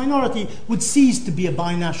Jewish minority would cease to be a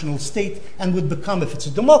binational state and would become, if it's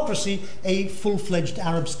a democracy, a full-fledged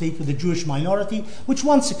Arab state with a Jewish minority, which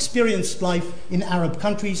once experienced life in Arab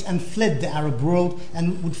countries and fled the Arab world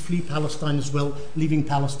and would flee Palestine as well, leaving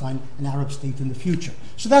Palestine an Arab state in the future.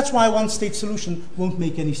 So that's why a one-state solution won't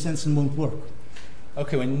make any sense and won't work.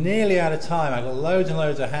 Okay, we're nearly out of time. I've got loads and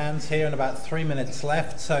loads of hands here and about 3 minutes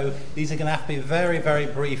left, so these are going to have to be very, very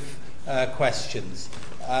brief questions.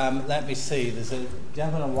 Let me see. There's a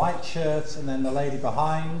gentleman in a white shirt and then the lady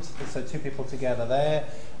behind, so two people together there.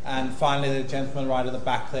 And finally, the gentleman right at the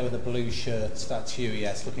back there with the blue shirt. That's you,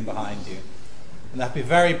 yes, looking behind you. And that'd be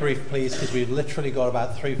very brief, please, because we've literally got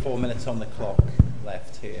about 3-4 minutes on the clock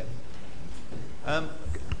left here.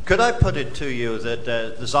 Could I put it to you that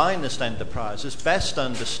the Zionist enterprise is best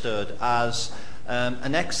understood as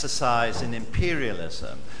an exercise in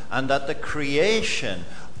imperialism, and that the creation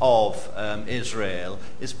of Israel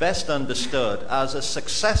is best understood as a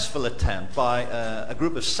successful attempt by a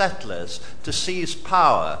group of settlers to seize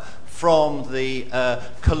power from the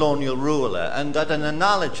colonial ruler, and that an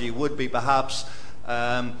analogy would be perhaps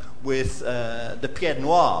with the Pied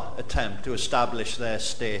Noir attempt to establish their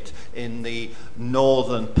state in the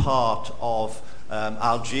northern part of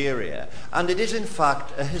Algeria. And it is in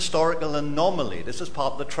fact a historical anomaly. This is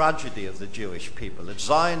part of the tragedy of the Jewish people, that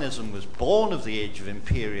Zionism was born of the age of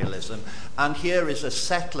imperialism, and here is a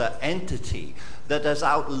settler entity that has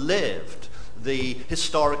outlived the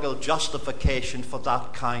historical justification for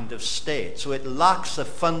that kind of state. So it lacks a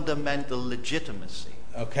fundamental legitimacy.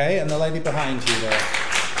 Okay, and the lady behind you there.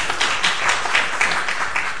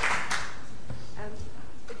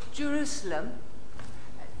 Jerusalem,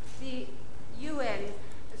 the UN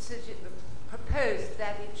proposed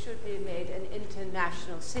that it should be made an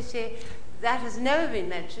international city. That has never been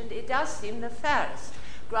mentioned. It does seem nefarious.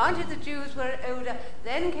 Granted, the Jews were older,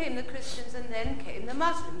 then came the Christians, and then came the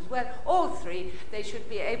Muslims. Well, all three, they should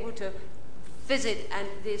be able to visit, and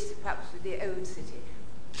this perhaps with the old city.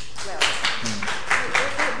 Well,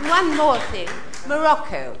 one more thing.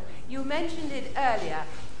 Morocco. You mentioned it earlier.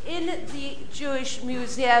 In the Jewish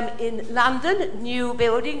Museum in London, new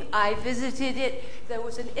building, I visited it. There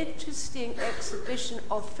was an interesting exhibition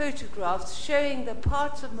of photographs showing the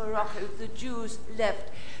parts of Morocco the Jews left.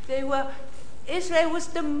 Israel was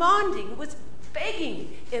demanding, was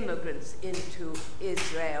begging immigrants into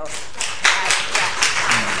Israel at that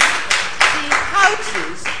time. The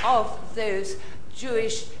houses of those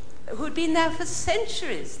Jewish who'd been there for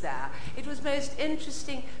centuries there. It was most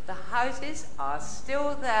interesting. The houses are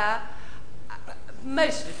still there.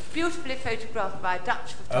 Most of it beautifully photographed by a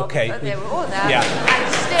Dutch photographer. Okay. They were all there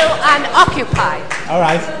and still unoccupied. All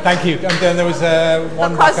right, thank you. And then there was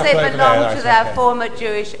one because they over belonged there. to their former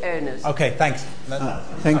Jewish owners. Okay, thanks.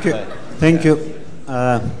 Thank you. Thank you.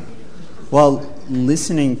 Well,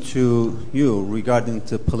 listening to you regarding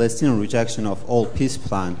the Palestinian rejection of all peace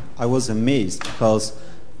plan, I was amazed because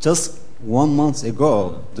just 1 month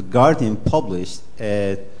ago, The Guardian published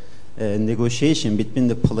a negotiation between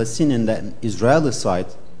the Palestinian and Israeli side.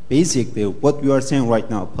 Basically, what we are saying right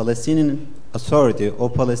now, Palestinian Authority or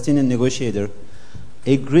Palestinian negotiator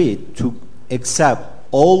agreed to accept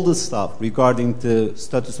all the stuff regarding the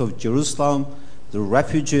status of Jerusalem, the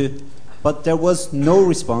refugee, but there was no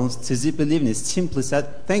response. Tzipori Livni simply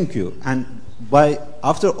said, thank you. And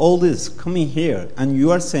after all this, coming here, and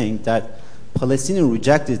you are saying that Palestinians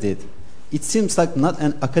rejected it, it seems like not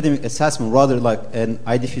an academic assessment, rather like an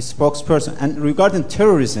IDF spokesperson. And regarding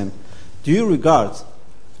terrorism, do you regard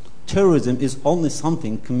terrorism is only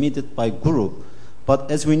something committed by group?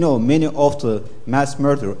 But as we know, many of the mass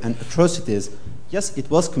murder and atrocities, yes, it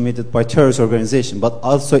was committed by terrorist organization, but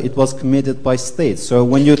also it was committed by states. So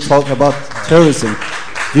when you talk about terrorism,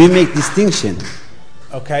 do you make distinction?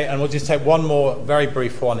 Okay, and we'll just take one more very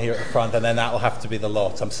brief one here at the front, and then that will have to be the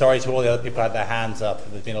lot. I'm sorry to all the other people who had their hands up.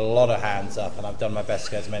 There's been a lot of hands up, and I've done my best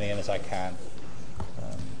to get as many in as I can.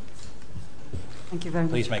 Thank you very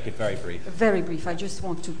much. Please make it very brief. Very brief. I just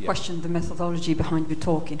want to question the methodology behind your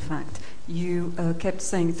talk, in fact. You kept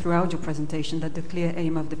saying throughout your presentation that the clear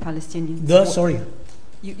aim of the Palestinians...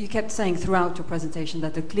 You kept saying throughout your presentation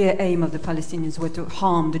that the clear aim of the Palestinians were to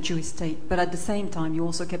harm the Jewish state, but at the same time you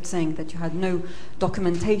also kept saying that you had no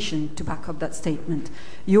documentation to back up that statement.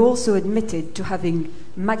 You also admitted to having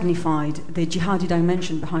magnified the jihadi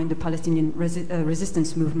dimension behind the Palestinian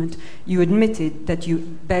resistance movement. You admitted that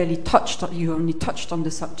you only touched on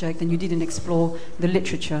the subject and you didn't explore the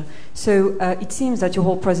literature. So it seems that your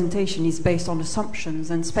whole presentation is based on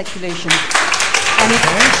assumptions and speculation. And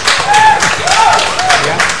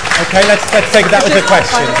Okay, let's take that as a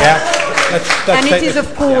question. And it is,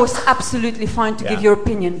 of course, absolutely fine to give your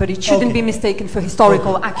opinion, but it shouldn't be mistaken for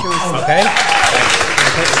historical accuracy. Okay.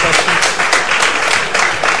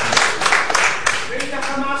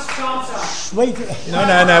 Wait.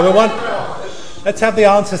 No. We want. Let's have the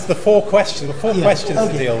answers to the four questions. The four questions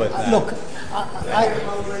to deal with now. Look,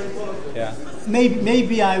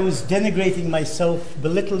 maybe I was denigrating myself,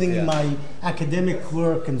 belittling my academic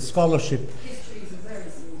work and scholarship.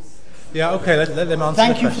 Yeah, okay, let them answer.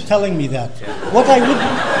 Thank you for telling me that. What I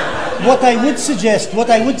would suggest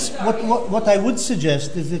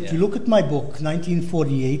is that you look at my book,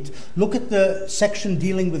 1948. Look at the section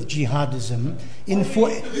dealing with jihadism.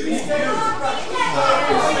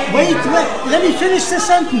 Wait, let me finish the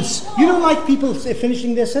sentence. You don't like people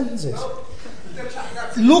finishing their sentences.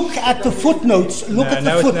 Look at the footnotes. Look at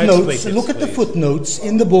the footnotes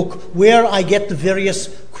in the book where I get the various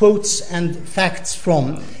quotes and facts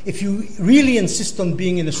from. If you really insist on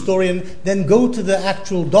being an historian, then go to the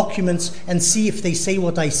actual documents and see if they say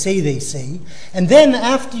what I say they say. And then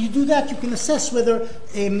after you do that, you can assess whether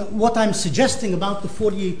what I'm suggesting about the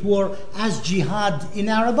 48 war as jihad in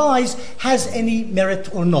Arab eyes has any merit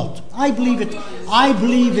or not. I believe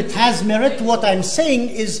it has merit. What I'm saying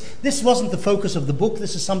is this wasn't the focus of the book.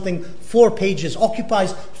 This is something 4 pages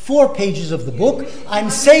occupies 4 pages of the book. I'm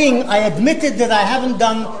saying I admitted that I haven't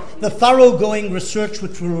done the thoroughgoing research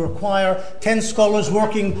which will require 10 scholars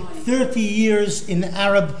working 30 years in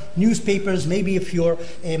Arab newspapers. Maybe if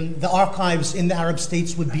the archives in the Arab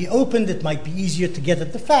states would be opened, it might be easier to get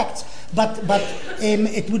at the facts. But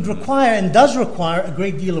it would require and does require a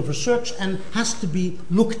great deal of research and has to be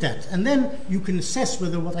looked at. And then you can assess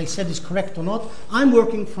whether what I said is correct or not. I'm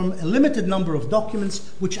working from a limited number of documents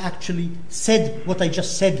which actually said what I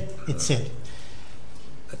just said it said.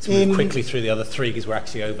 Let's move quickly through the other 3 because we're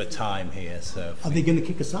actually over time here. So are they going to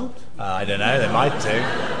kick us out? I don't know. They might do.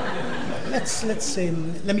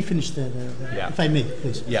 Let me finish if I may,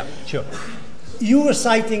 please. Yeah, sure. You were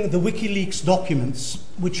citing the WikiLeaks documents,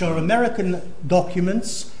 which are American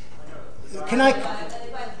documents. Can I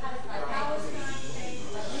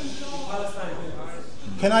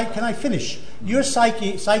finish? You're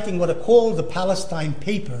citing what are called the Palestine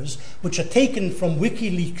Papers, which are taken from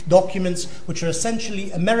WikiLeaks documents, which are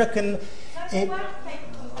essentially American.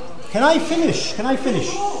 Can I finish?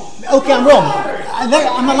 Okay, I'm wrong.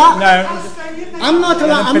 I'm allowed. No. I'm not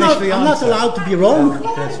allowed to be wrong.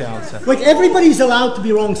 Finish the answer. Wait, everybody's allowed to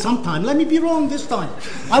be wrong sometime. Let me be wrong this time.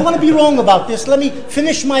 I want to be wrong about this. Let me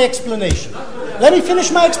finish my explanation. Let me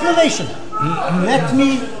finish.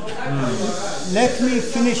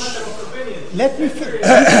 He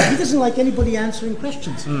doesn't like anybody answering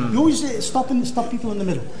questions. You always stop people in the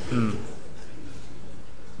middle.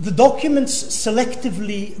 The documents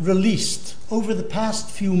selectively released over the past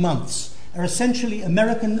few months are essentially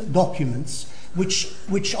American documents,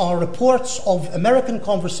 which are reports of American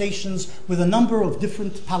conversations with a number of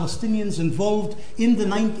different Palestinians involved in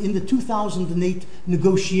the 2008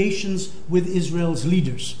 negotiations with Israel's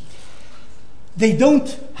leaders. They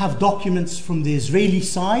don't have documents from the Israeli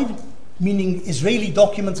side. meaning Israeli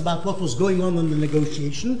documents about what was going on in the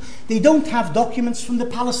negotiation. They don't have documents from the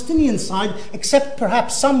Palestinian side, except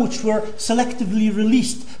perhaps some which were selectively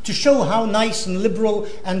released to show how nice and liberal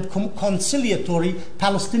and conciliatory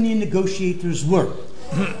Palestinian negotiators were.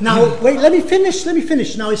 Now, wait, let me finish.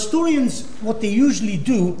 Now, historians, what they usually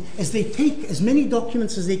do is they take as many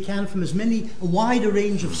documents as they can from a wider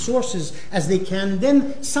range of sources as they can,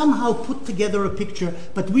 then somehow put together a picture,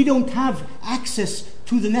 but we don't have access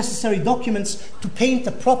to the necessary documents to paint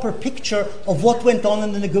a proper picture of what went on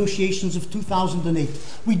in the negotiations of 2008.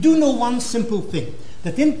 We do know one simple thing,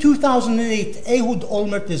 that in 2008, Ehud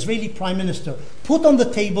Olmert, the Israeli Prime Minister, put on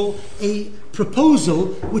the table a proposal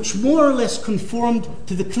which more or less conformed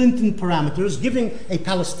to the Clinton parameters, giving the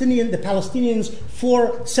Palestinians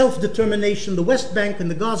for self-determination, the West Bank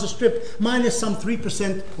and the Gaza Strip, minus some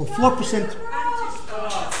 3% or 4%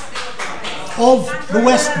 of the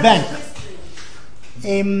West Bank.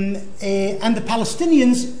 And the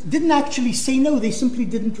Palestinians didn't actually say no, they simply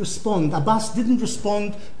didn't respond. Abbas didn't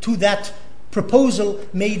respond to that proposal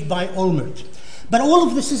made by Olmert. But all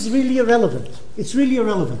of this is really irrelevant. It's really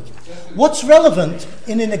irrelevant. What's relevant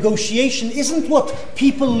in a negotiation isn't what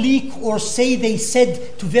people leak or say they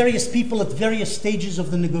said to various people at various stages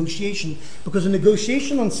of the negotiation, because a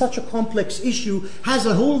negotiation on such a complex issue has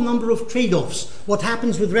a whole number of trade-offs. What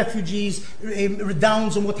happens with refugees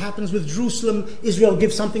redounds on what happens with Jerusalem. Israel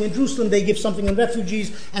gives something in Jerusalem, they give something in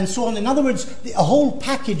refugees, and so on. In other words, a whole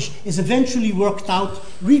package is eventually worked out,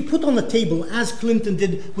 put on the table, as Clinton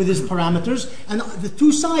did with his parameters, and the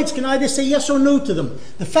two sides can either say yes or no to them.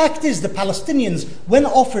 The fact is, the Palestinians, when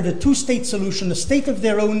offered a two-state solution, a state of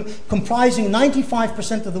their own, comprising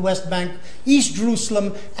 95% of the West Bank, East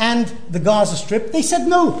Jerusalem, and the Gaza Strip, they said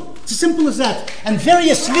no. It's as simple as that. And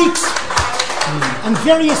various leaks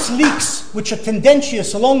which are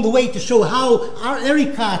tendentious along the way to show how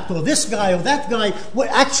Ericat or this guy or that guy were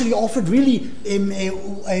actually offered really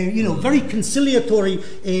very conciliatory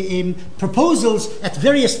proposals at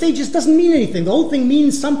various stages doesn't mean anything. The whole thing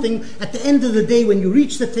means something at the end of the day when you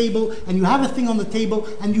reach the table and you have a thing on the table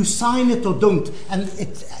and you sign it or don't. And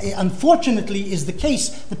it unfortunately is the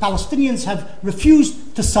case. The Palestinians have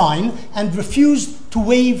refused to sign and refused to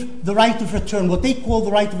waive the right of return, what they call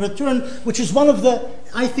the right of return, which is one of the,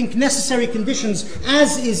 I think, necessary conditions,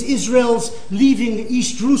 as is Israel's leaving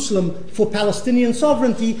East Jerusalem for Palestinian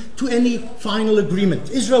sovereignty, to any final agreement.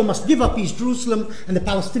 Israel must give up East Jerusalem, and the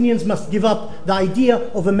Palestinians must give up the idea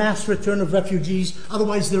of a mass return of refugees,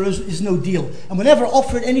 otherwise there is no deal. And whenever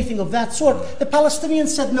offered anything of that sort, the Palestinians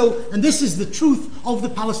said no, and this is the truth of the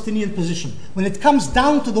Palestinian position. When it comes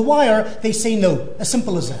down to the wire, they say no. As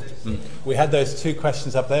simple as that. We had those two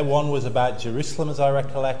questions up there. One was about Jerusalem, as I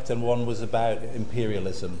recollect, and one was about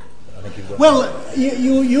imperialism. I think you've got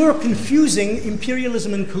you're confusing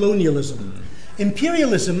imperialism and colonialism.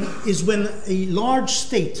 Imperialism is when a large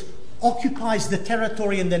state occupies the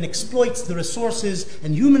territory and then exploits the resources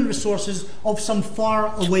and human resources of some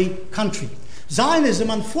far-away country.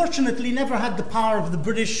 Zionism, unfortunately, never had the power of the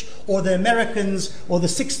British or the Americans or the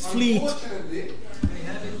Sixth Fleet.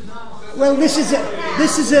 Well, this is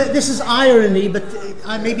irony, but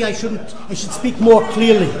maybe I should speak more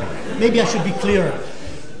clearly. Maybe I should be clearer.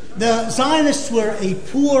 The Zionists were a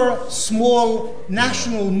poor, small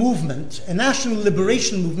national movement, a national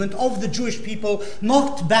liberation movement of the Jewish people,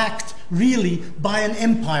 not backed really by an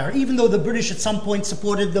empire, even though the British at some point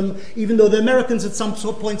supported them, even though the Americans at some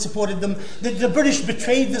point supported them. The British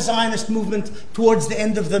betrayed the Zionist movement towards the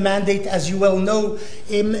end of the mandate, as you well know.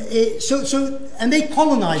 And they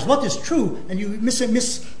colonized. What is true, and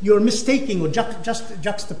you're mistaking or just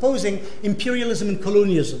juxtaposing imperialism and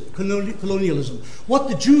colonialism. What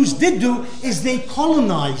the Jews did do is they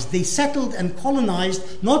colonized, they settled and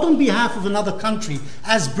colonized, not on behalf of another country,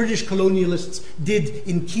 as British colonialists did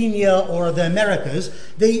in Kenya or the Americas.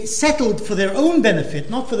 They settled for their own benefit,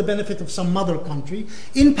 not for the benefit of some mother country,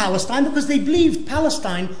 in Palestine, because they believed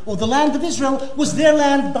Palestine, or the land of Israel, was their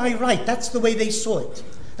land by right. That's the way they saw it.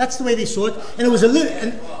 That's the way they saw it, and it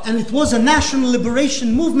was a national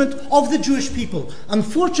liberation movement of the Jewish people.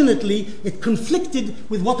 Unfortunately, it conflicted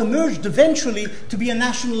with what emerged eventually to be a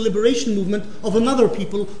national liberation movement of another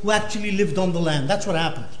people who actually lived on the land. That's what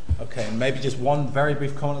happened. Okay, and maybe just one very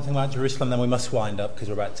brief comment about Jerusalem, then we must wind up because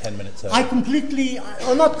we're about 10 minutes over. I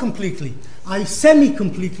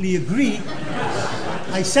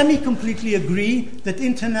semi-completely agree that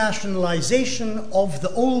internationalization of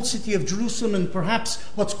the old city of Jerusalem and perhaps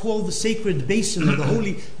what's called the sacred basin or the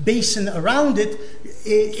holy basin around it,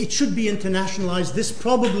 it should be internationalized. This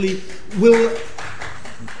probably will...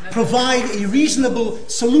 provide a reasonable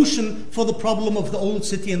solution for the problem of the Old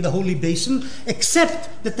City and the Holy Basin,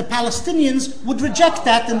 except that the Palestinians would reject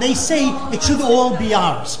that and they say it should all be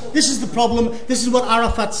ours. This is the problem. This is what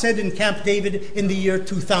Arafat said in Camp David in the year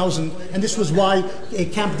 2000, and this was why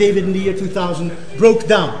Camp David in the year 2000 broke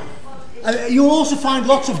down. You'll also find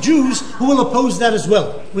lots of Jews who will oppose that as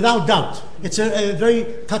well, without doubt. It's a very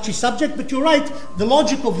touchy subject, but you're right. The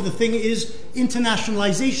logic of the thing is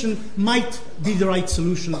internationalization might be the right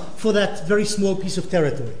solution for that very small piece of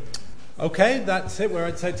territory. Okay, that's it. We're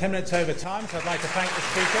at 10 minutes over time, so I'd like to thank the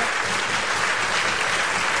speaker.